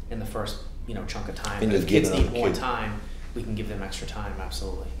in the first chunk of time. And But if kids giving need them more time, we can give them extra time,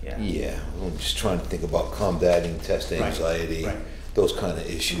 absolutely, yeah. Yeah, I'm just trying to think about combating test anxiety, Right. those kind of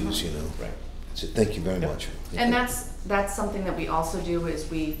issues, you know. Right. So thank you very much. And that's something that we also do is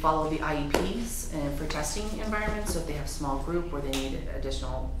we follow the IEPs and for testing environments. So if they have small group where they need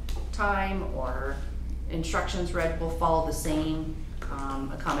additional time or instructions read, we'll follow the same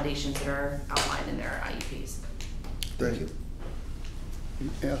accommodations that are outlined in their IEPs. Thank you.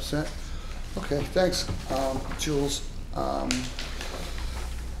 Yeah, set? Okay, thanks, Jules.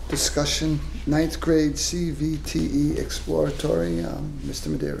 Discussion, 9th grade CVTE exploratory, Mr.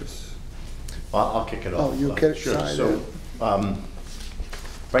 Medeiros. I'll kick it off. Oh, you get it. Sure. Sorry, So,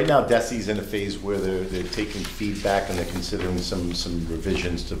 right now, DESI's in a phase where they're taking feedback and they're considering some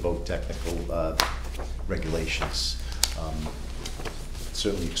revisions to voc technical regulations.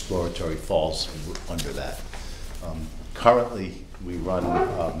 Certainly exploratory falls under that. Currently, we run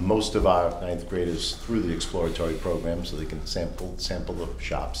most of our 9th graders through the exploratory program so they can sample the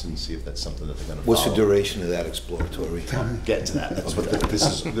shops and see if that's something that they're going to follow. What's the duration of that exploratory? Get to that. That's what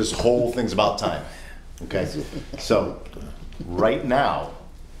this whole thing's about time. Okay? So right now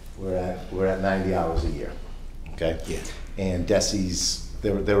we're at 90 hours a year. Okay? Yeah. And DESI's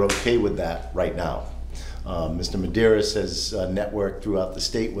they're okay with that right now. Mr. Medeiros has networked throughout the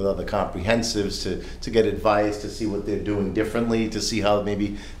state with other comprehensives to get advice, to see what they're doing differently, to see how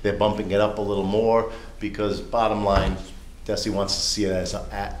maybe they're bumping it up a little more, because bottom line, DESI wants to see us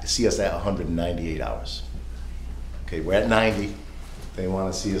at 198 hours. Okay, we're at 90. They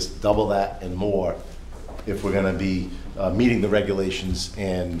want to see us double that and more if we're going to be meeting the regulations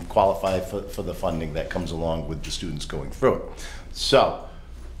and qualify for the funding that comes along with the students going through it. So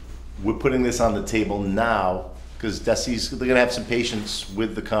we're putting this on the table now because DESI's, they're going to have some patience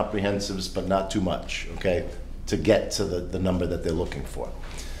with the comprehensives, but not too much, okay, to get to the number that they're looking for.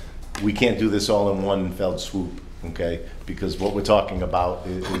 We can't do this all in one fell swoop, okay, because what we're talking about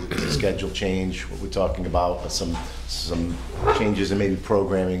is a schedule change. What we're talking about are some changes in maybe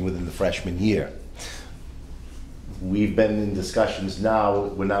programming within the freshman year. We've been in discussions now.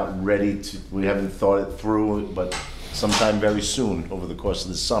 We're not ready to, we haven't thought it through, but sometime very soon over the course of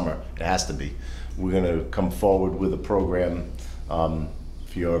the summer, it has to be, we're going to come forward with a program for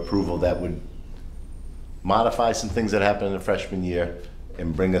your approval that would modify some things that happened in the freshman year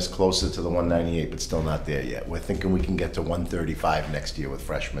and bring us closer to the 198, but still not there yet. We're thinking we can get to 135 next year with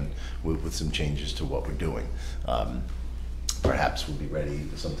freshmen with some changes to what we're doing. Perhaps we'll be ready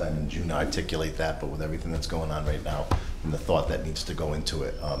sometime in June to articulate that, but with everything that's going on right now and the thought that needs to go into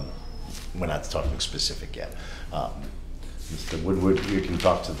it, we're not talking specific yet. Mr. Woodward, you can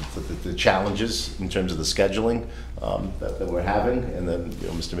talk to the challenges in terms of the scheduling that we're having, and then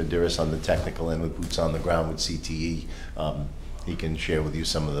Mr. Medeiros on the technical end with boots on the ground with CTE. He can share with you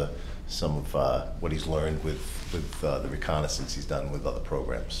some of what he's learned with the reconnaissance he's done with other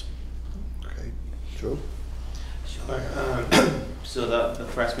programs. Okay, Joe? Sure. So the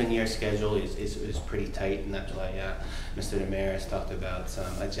freshman year schedule is pretty tight, and that's why Mr. Damaris talked about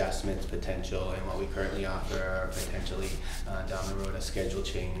some adjustments potential and what we currently offer, or potentially down the road a schedule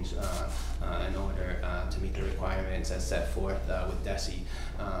change in order to meet the requirements as set forth with DESI.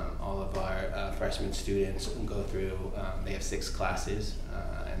 All of our freshman students go through, they have 6 classes,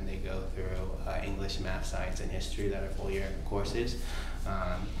 and they go through English, math, science, and history that are full year courses.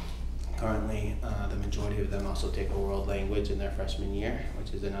 Currently, the majority of them also take a world language in their freshman year,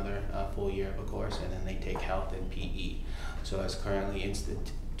 which is another full year of a course, and then they take health and PE. So as currently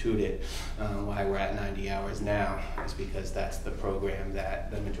instituted, why we're at 90 hours now is because that's the program that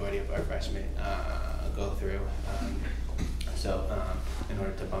the majority of our freshmen go through. So in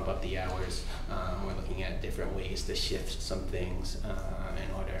order to bump up the hours, we're looking at different ways to shift some things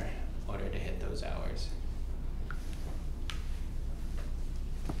in order to hit those hours.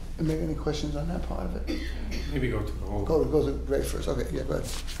 Any questions on that part of it? Maybe go to the whole. Go to Greg first. Okay, yeah, go ahead.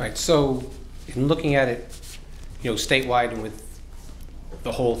 Right, so in looking at it, statewide and with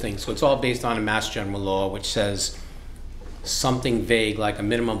the whole thing, so it's all based on a Mass General Law, which says something vague like a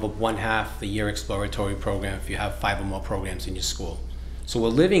minimum of 1/2 the year exploratory program if you have 5 or more programs in your school. So we're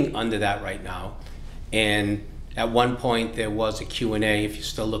living under that right now, and at one point there was a Q&A, if you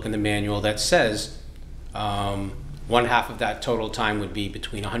still look in the manual, that says 1/2 of that total time would be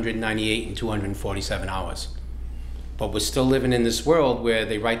between 198 and 247 hours. But we're still living in this world where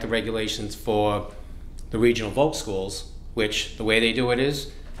they write the regulations for the regional voc schools, which the way they do it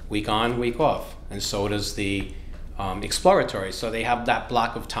is week on, week off. And so does the exploratory. So they have that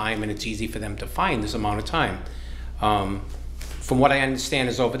block of time, and it's easy for them to find this amount of time. From what I understand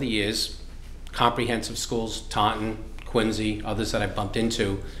is over the years, comprehensive schools, Taunton, Quincy, others that I've bumped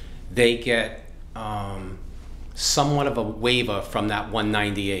into, they get somewhat of a waiver from that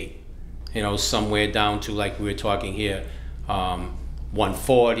 198, somewhere down to, like we were talking here,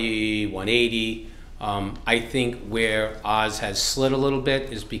 140, 180. I think where ours has slid a little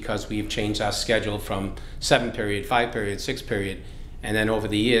bit is because we've changed our schedule from 7 period, 5 period, 6 period, and then over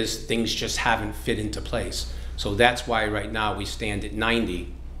the years, things just haven't fit into place. So that's why right now we stand at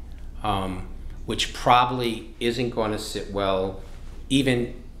 90, which probably isn't going to sit well,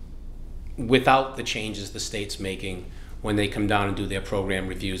 even without the changes the state's making when they come down and do their program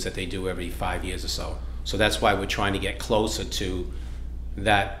reviews that they do every 5 years or so. So that's why we're trying to get closer to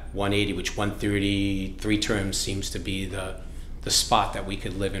that 180, which 130, 3 terms seems to be the spot that we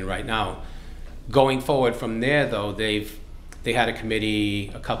could live in right now. Going forward from there, though, they had a committee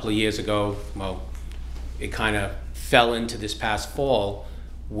a couple of years ago. Well, it kind of fell into this past fall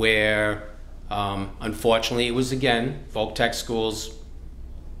where, unfortunately, it was again, Voc Tech schools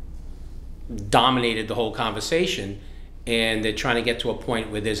dominated the whole conversation, and they're trying to get to a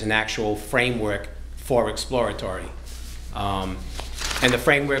point where there's an actual framework for exploratory. And the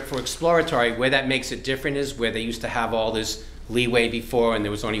framework for exploratory, where that makes it different is where they used to have all this leeway before and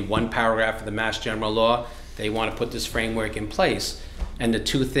there was only 1 paragraph of the Mass General Law. They want to put this framework in place. And the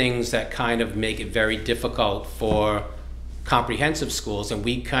 2 things that kind of make it very difficult for comprehensive schools, and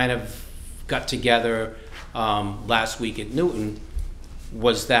we kind of got together last week at Newton,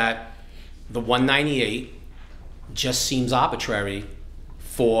 was that the 198 just seems arbitrary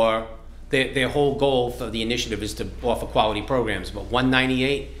for their whole goal for the initiative is to offer quality programs, but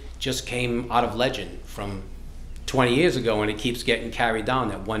 198 just came out of legend from 20 years ago, and it keeps getting carried down.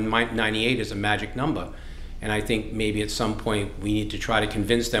 That 198 is a magic number, and I think maybe at some point we need to try to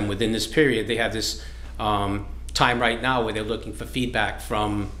convince them within this period. They have this time right now where they're looking for feedback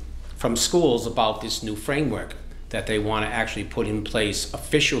from schools about this new framework that they want to actually put in place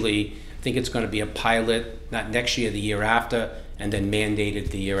officially. I think it's going to be a pilot, not next year, the year after, and then mandated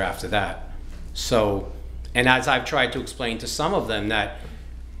the year after that. So, and as I've tried to explain to some of them that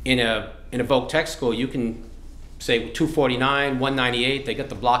in a Voc Tech school, you can say 249, 198, they get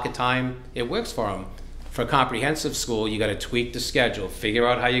the block of time, it works for them. For a comprehensive school, you got to tweak the schedule, figure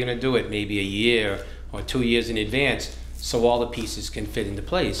out how you're going to do it, maybe a year or 2 years in advance, so all the pieces can fit into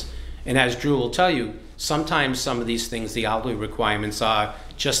place. And as Drew will tell you, sometimes some of these things, the hourly requirements are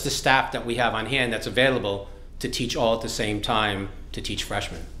just the staff that we have on hand that's available to teach all at the same time to teach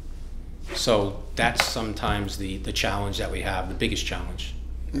freshmen. So that's sometimes the challenge that we have, the biggest challenge.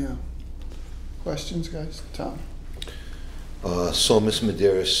 Yeah. Questions, guys? Tom? So, Ms.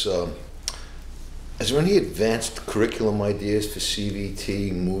 Medeiros, is there any advanced curriculum ideas for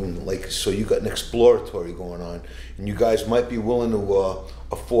CVT moving, like, so you got an exploratory going on, and you guys might be willing to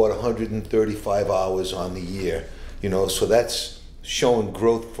afford 135 hours on the year, you know, so that's showing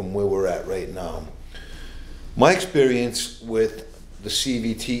growth from where we're at right now. My experience with the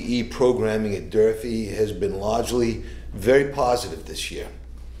CVTE programming at Durfee has been largely very positive this year.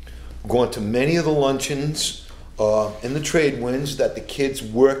 I'm going to many of the luncheons and the trade winds that the kids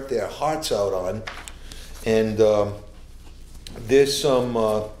work their hearts out on, and there's some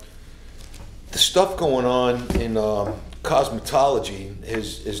the stuff going on in cosmetology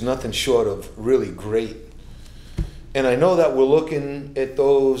is nothing short of really great. And I know that we're looking at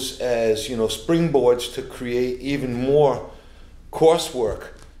those as, you know, springboards to create even more coursework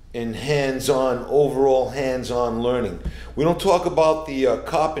in hands-on, overall hands-on learning. We don't talk about the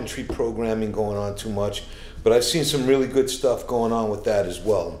carpentry programming going on too much, but I've seen some really good stuff going on with that as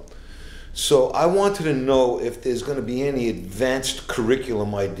well. So I wanted to know if there's going to be any advanced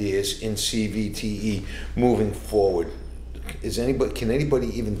curriculum ideas in CVTE moving forward. Can anybody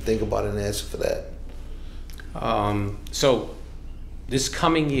even think about an answer for that? So this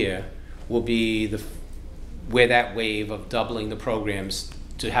coming year will be where that wave of doubling the programs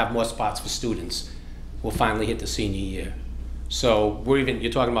to have more spots for students will finally hit the senior year. So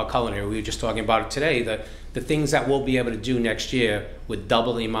you're talking about culinary, we were just talking about it today, the things that we'll be able to do next year with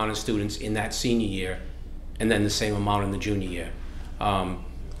double the amount of students in that senior year and then the same amount in the junior year.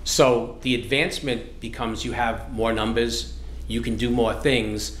 So the advancement becomes you have more numbers, you can do more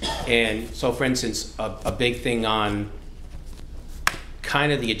things. And so, for instance, a big thing on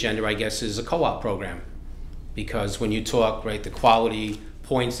kind of the agenda, I guess, is a co-op program. Because when you talk, right, the quality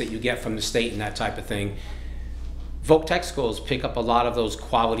points that you get from the state and that type of thing, Voc Tech schools pick up a lot of those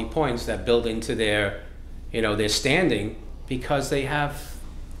quality points that build into their, you know, their standing because they have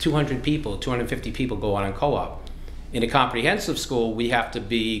 200 people, 250 people go on co-op. In a comprehensive school, we have to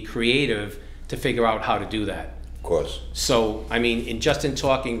be creative to figure out how to do that. Of course. So, I mean, in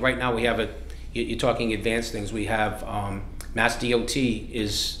talking, right now we have you're talking advanced things. We have Mass DOT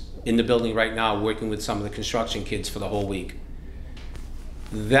is in the building right now working with some of the construction kids for the whole week.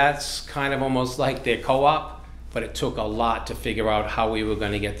 That's kind of almost like their co-op, but it took a lot to figure out how we were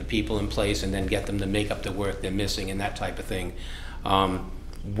going to get the people in place and then get them to make up the work they're missing and that type of thing.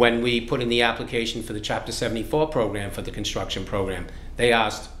 When we put in the application for the Chapter 74 program, for the construction program, they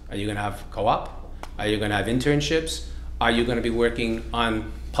asked, are you going to have co-op? Are you going to have internships? Are you going to be working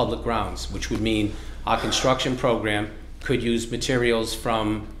on public grounds? Which would mean our construction program could use materials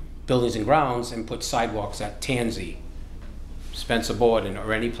from buildings and grounds and put sidewalks at Tansy, Spencer Borden,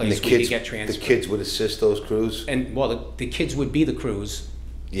 or any place we could get transferred. The kids would assist those crews? And well, the kids would be the crews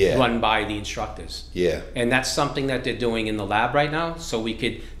run by the instructors. Yeah. And that's something that they're doing in the lab right now. So we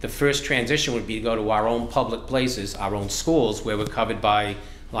could, the first transition would be to go to our own public places, our own schools, where we're covered by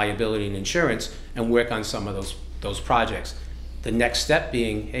liability and insurance, and work on some of those projects. The next step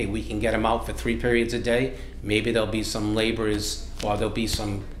being, hey, we can get them out for 3 periods a day. Maybe there'll be some laborers or there'll be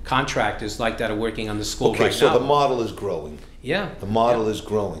some contractors like that are working on the school right now. Okay, so the model is growing. Yeah. The model is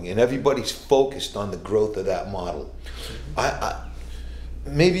growing, and everybody's focused on the growth of that model.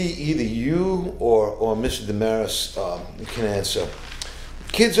 Maybe either you or Mr. Damaris can answer.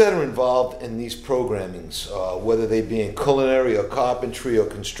 Kids that are involved in these programmings, whether they be in culinary or carpentry or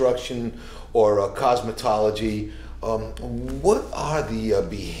construction or cosmetology, what are the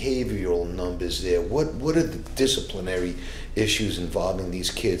behavioral numbers there? What are the disciplinary issues involving these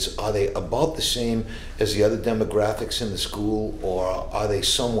kids? Are they about the same as the other demographics in the school, or are they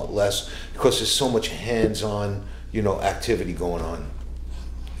somewhat less because there's so much hands-on, activity going on?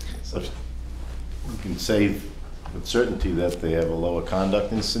 So you can say with certainty that they have a lower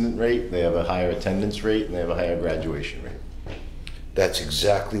conduct incident rate, they have a higher attendance rate, and they have a higher graduation rate. That's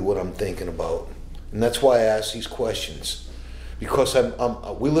exactly what I'm thinking about. And that's why I ask these questions. Because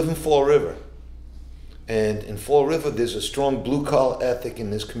we live in Fall River. And in Fall River, there's a strong blue-collar ethic in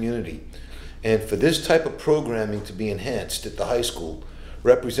this community. And for this type of programming to be enhanced at the high school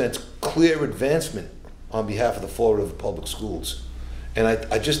represents clear advancement on behalf of the Fall River Public Schools. And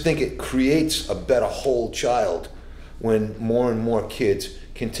I just think it creates a better whole child when more and more kids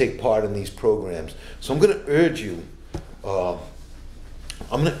can take part in these programs. So I'm going to urge you, I'm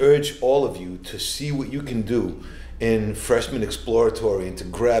going to urge all of you to see what you can do in Freshman Exploratory and to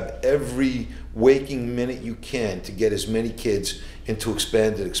grab every waking minute you can to get as many kids into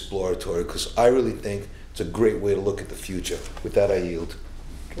Expanded Exploratory, because I really think it's a great way to look at the future. With that, I yield.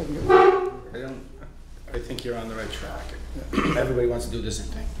 I think you're on the right track. Everybody wants to do the same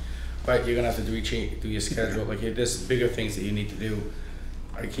thing, but you're gonna have to do your schedule. Like, there's bigger things that you need to do.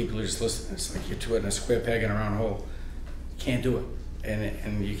 I keep just listening. It's like you're putting a square peg in a round hole. You can't do it,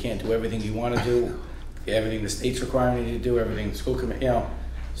 and you can't do everything you want to do, everything the state's requiring you to do, everything the school committee.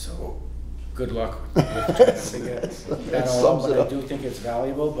 So good luck with trying to figure that all out. But I do think it's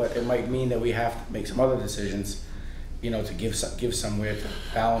valuable, but it might mean that we have to make some other decisions, to give somewhere to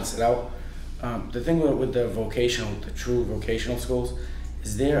balance it out. The thing with the true vocational schools,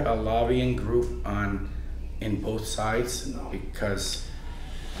 is there a lobbying group in both sides? No. Because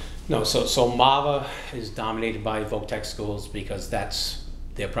no, so MAVA is dominated by Voc-Tech schools because that's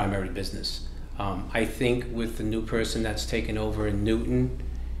their primary business. I think with the new person that's taken over in Newton,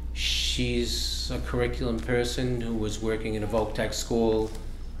 she's a curriculum person who was working in a Voc-Tech school,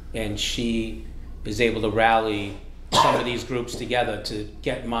 and she is able to rally some of these groups together to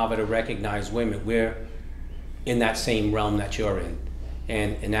get MAVA to recognize women. We're in that same realm that you're in.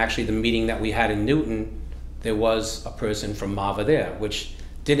 And actually the meeting that we had in Newton, there was a person from MAVA there, which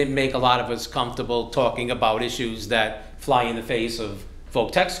didn't make a lot of us comfortable talking about issues that fly in the face of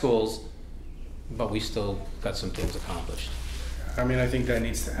Voc-Tech schools, but we still got some things accomplished. I think that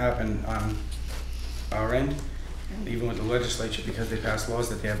needs to happen on our end, and even with the legislature, because they pass laws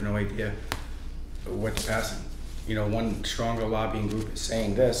that they have no idea what they're passing. One stronger lobbying group is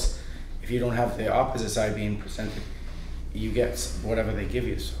saying this. If you don't have the opposite side being presented, you get whatever they give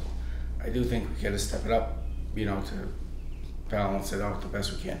you. So I do think we got to step it up, to balance it out the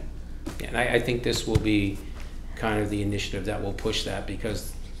best we can. Yeah, and I think this will be kind of the initiative that will push that,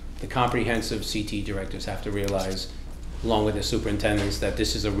 because the comprehensive CT directives have to realize, along with the superintendents, that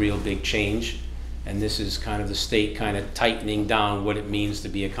this is a real big change, and this is kind of the state kind of tightening down what it means to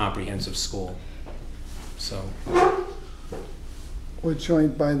be a comprehensive school. So we're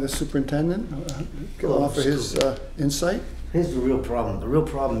joined by the superintendent. Can offer his insight. Here's the real problem. The real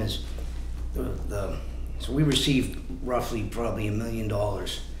problem is so we received roughly probably $1 million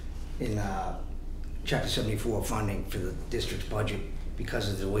in Chapter 74 funding for the district's budget because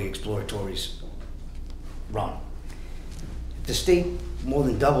of the way exploratories run. If the state more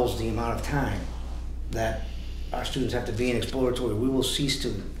than doubles the amount of time that our students have to be in exploratory, we will cease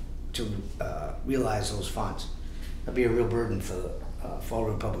to realize those funds. That'd be a real burden for Fall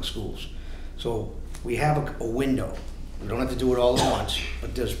River Public Schools. So we have a window. We don't have to do it all at once,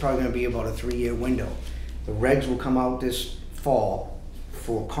 but there's probably gonna be about a 3-year window. The regs will come out this fall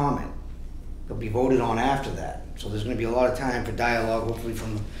for comment. They'll be voted on after that. So there's gonna be a lot of time for dialogue, hopefully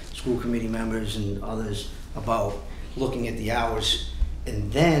from school committee members and others, about looking at the hours.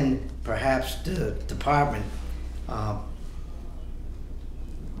 And then perhaps the department,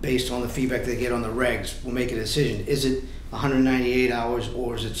 based on the feedback they get on the regs, will make a decision. Is it 198 hours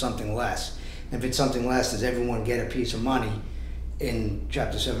or is it something less? If it's something less, does everyone get a piece of money in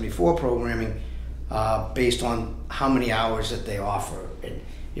Chapter 74 programming based on how many hours that they offer? And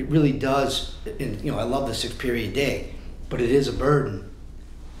it really does, and, you know, I love the 6-period day, but it is a burden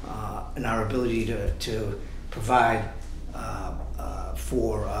in our ability to provide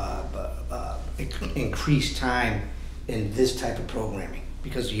for increased time in this type of programming.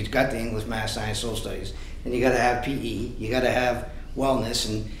 Because you've got the English, Math, Science, Social Studies, and you gotta have PE, you gotta have wellness,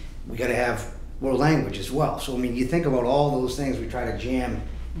 and we gotta have world language as well. So I mean, you think about all those things we try to jam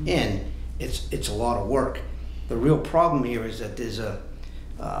in, it's a lot of work. The real problem here is that there's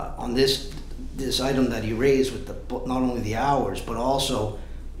on this item that you raised with not only the hours, but also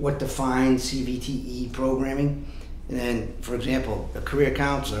what defines CVTE programming. And then, for example, a career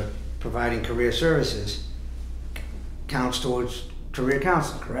counselor providing career services counts towards career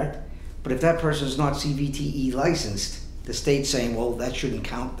counseling, correct? But if that person is not CVTE licensed, the state's saying, well, that shouldn't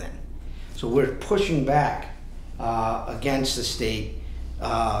count then. So we're pushing back against the state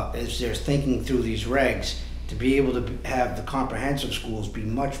as they're thinking through these regs to be able to have the comprehensive schools be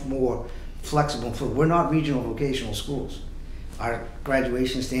much more flexible. We're not regional vocational schools. Our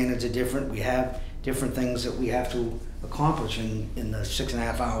graduation standards are different. We have different things that we have to accomplish in the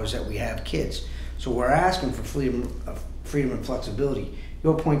 6.5 hours that we have kids. So we're asking for freedom and flexibility.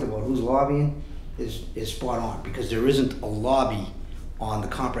 Your point about who's lobbying is spot on, because there isn't a lobby on the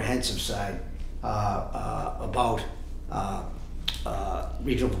comprehensive side about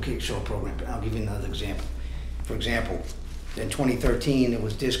regional vocational program. I'll give you another example. For example, in 2013, there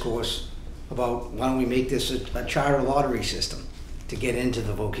was discourse about why don't we make this a charter lottery system to get into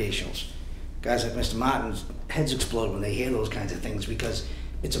the vocationals. Guys like Mr. Martin's heads explode when they hear those kinds of things, because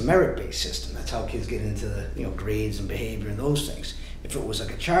it's a merit-based system. That's how kids get into the grades and behavior and those things. If it was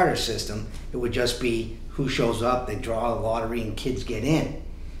like a charter system, it would just be who shows up, they draw a lottery and kids get in.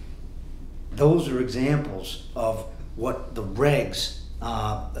 Those are examples of what the regs,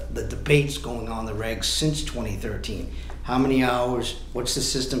 the debates going on the regs since 2013. How many hours, what's the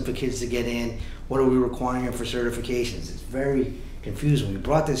system for kids to get in, what are we requiring for certifications? It's very confusing. We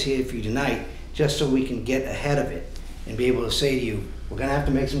brought this here for you tonight just so we can get ahead of it and be able to say to you, we're gonna have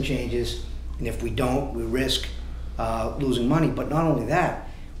to make some changes, and if we don't, we risk losing money. But not only that,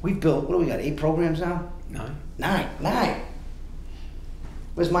 we've built, what do we got, 8 programs now? 9.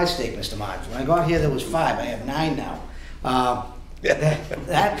 Where's my stake, Mr. Martins? When I got here, there was 5. I have 9 now.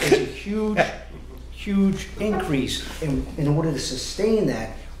 That is a huge increase. In order to sustain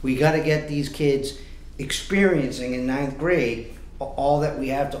that, we got to get these kids experiencing in 9th grade all that we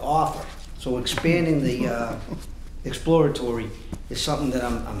have to offer. So expanding the exploratory is something that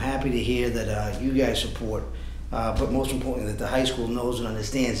I'm happy to hear that you guys support. But most importantly, that the high school knows and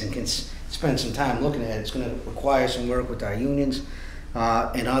understands and can spend some time looking at it. It's going to require some work with our unions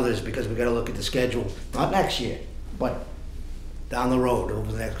and others, because we've got to look at the schedule, not next year, but down the road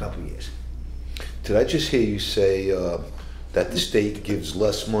over the next couple of years. Did I just hear you say that the state gives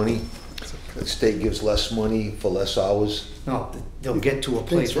less money? The state gives less money for less hours? No, they'll get to a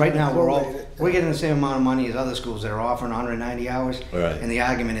place. Right now, we're getting the same amount of money as other schools that are offering 190 hours. Right. And the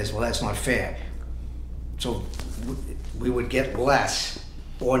argument is, well, that's not fair. So we would get less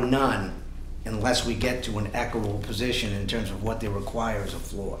or none unless we get to an equitable position in terms of what they require as a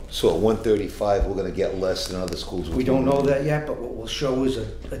floor. So at 135, we're going to get less than other schools? We don't know that yet, but what we'll show is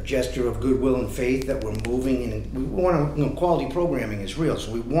a gesture of goodwill and faith that we're moving, and we want to, quality programming is real,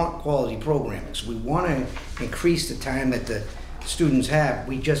 so we want quality programming. So we want to increase the time that the students have.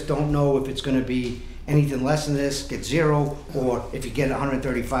 We just don't know if it's going to be anything less than this, get 0, or if you get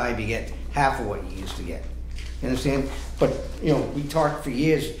 135, you get half of what you used to get. You understand? But, we talked for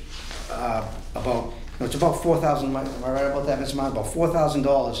years about, it's about $4,000, am I right about that, Mr. Martin? About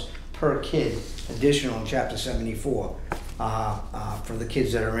 $4,000 per kid additional in Chapter 74 for the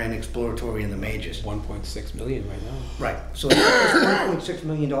kids that are in exploratory and the majors. 1.6 million right now. Right, so it's $1.6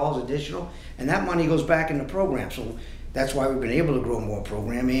 million additional, and that money goes back in the program. So that's why we've been able to grow more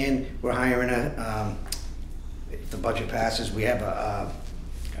program, and we're hiring if the budget passes, we have a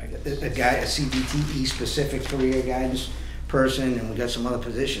CBTE specific career guidance person, and we got some other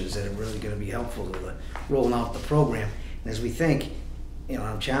positions that are really going to be helpful to rolling out the program. And as we think, you know,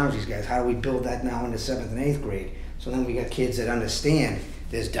 I'm challenging these guys, how do we build that now into 7th and 8th grade? So then we got kids that understand,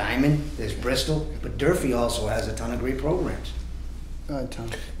 there's Diamond, there's Bristol, but Durfee also has a ton of great programs. Go ahead, Tom.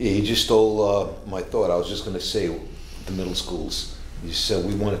 Yeah, you just stole my thought. I was just going to say the middle schools. You said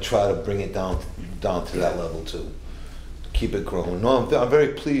we want to try to bring it down to that level too. Keep it growing. No, I'm very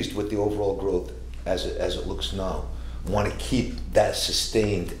pleased with the overall growth as it looks now. Want to keep that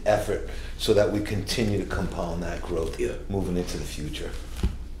sustained effort so that we continue to compound that growth moving into the future.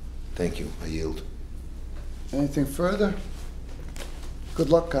 Thank you. I yield. Anything further? Good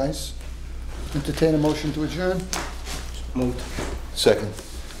luck, guys. Entertain a motion to adjourn. Moved. Second.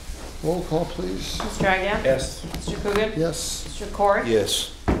 Roll call, please. Mr. Agia? Yes. Mr. Coogan? Yes. Mr. Corey?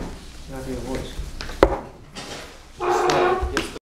 Yes. Not your voice.